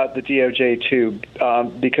 what about the DOJ too?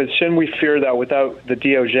 Because shouldn't we fear that without the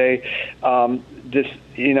DOJ,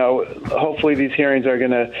 hopefully these hearings are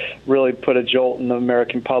going to really put a jolt in the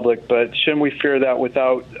American public. But shouldn't we fear that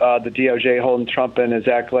without the DOJ holding Trump and his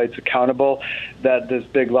acolytes accountable, that this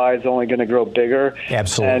big lie is only going to grow bigger?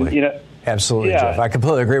 Absolutely. And, absolutely, Jeff. I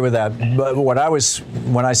completely agree with that. But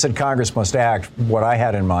when I said Congress must act, what I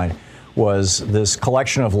had in mind was this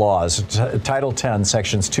collection of laws, Title 10,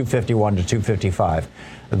 Sections 251 to 255.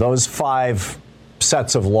 Those 5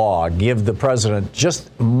 sets of law give the president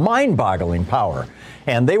just mind-boggling power.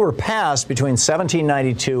 And they were passed between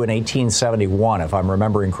 1792 and 1871, if I'm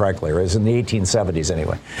remembering correctly, or it was in the 1870s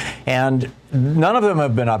anyway. And none of them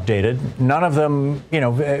have been updated. None of them,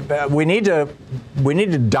 we need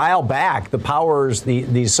to dial back the powers,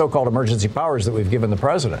 these so-called emergency powers that we've given the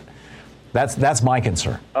president. That's my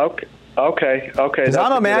concern. Okay. Because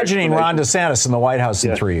I'm imagining Ron DeSantis in the White House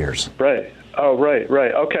in 3 years. Right. Oh, right.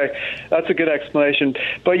 Okay. That's a good explanation.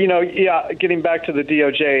 But, getting back to the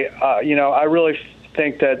DOJ, I really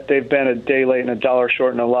think that they've been a day late and a dollar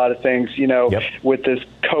short in a lot of things, with this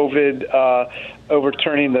COVID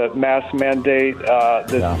overturning the mask mandate,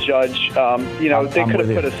 judge, they could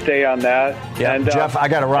have put a stay on that. Yeah, and, Jeff, I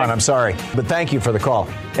got to run. I'm sorry. But thank you for the call.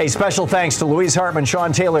 Hey, special thanks to Louise Hartman,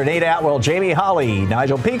 Sean Taylor, Nate Atwell, Jamie Holly,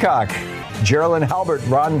 Nigel Peacock, Geraldine Halbert,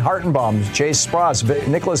 Ron Hartenbaum, Chase Spross,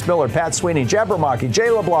 Nicholas Miller, Pat Sweeney, Jabbermochy, Jay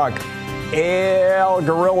LeBlanc, El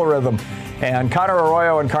Gorilla Rhythm, and Connor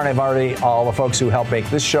Arroyo and Carne Vardy, all the folks who help make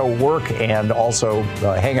this show work and also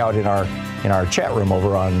hang out in our chat room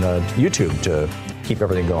over on YouTube to keep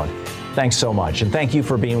everything going. Thanks so much. And thank you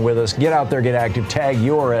for being with us. Get out there, get active, tag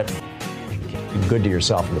you're it. Be good to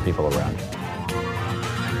yourself and the people around you.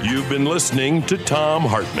 You've been listening to Tom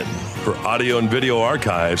Hartman. For audio and video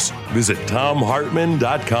archives, visit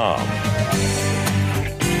TomHartman.com.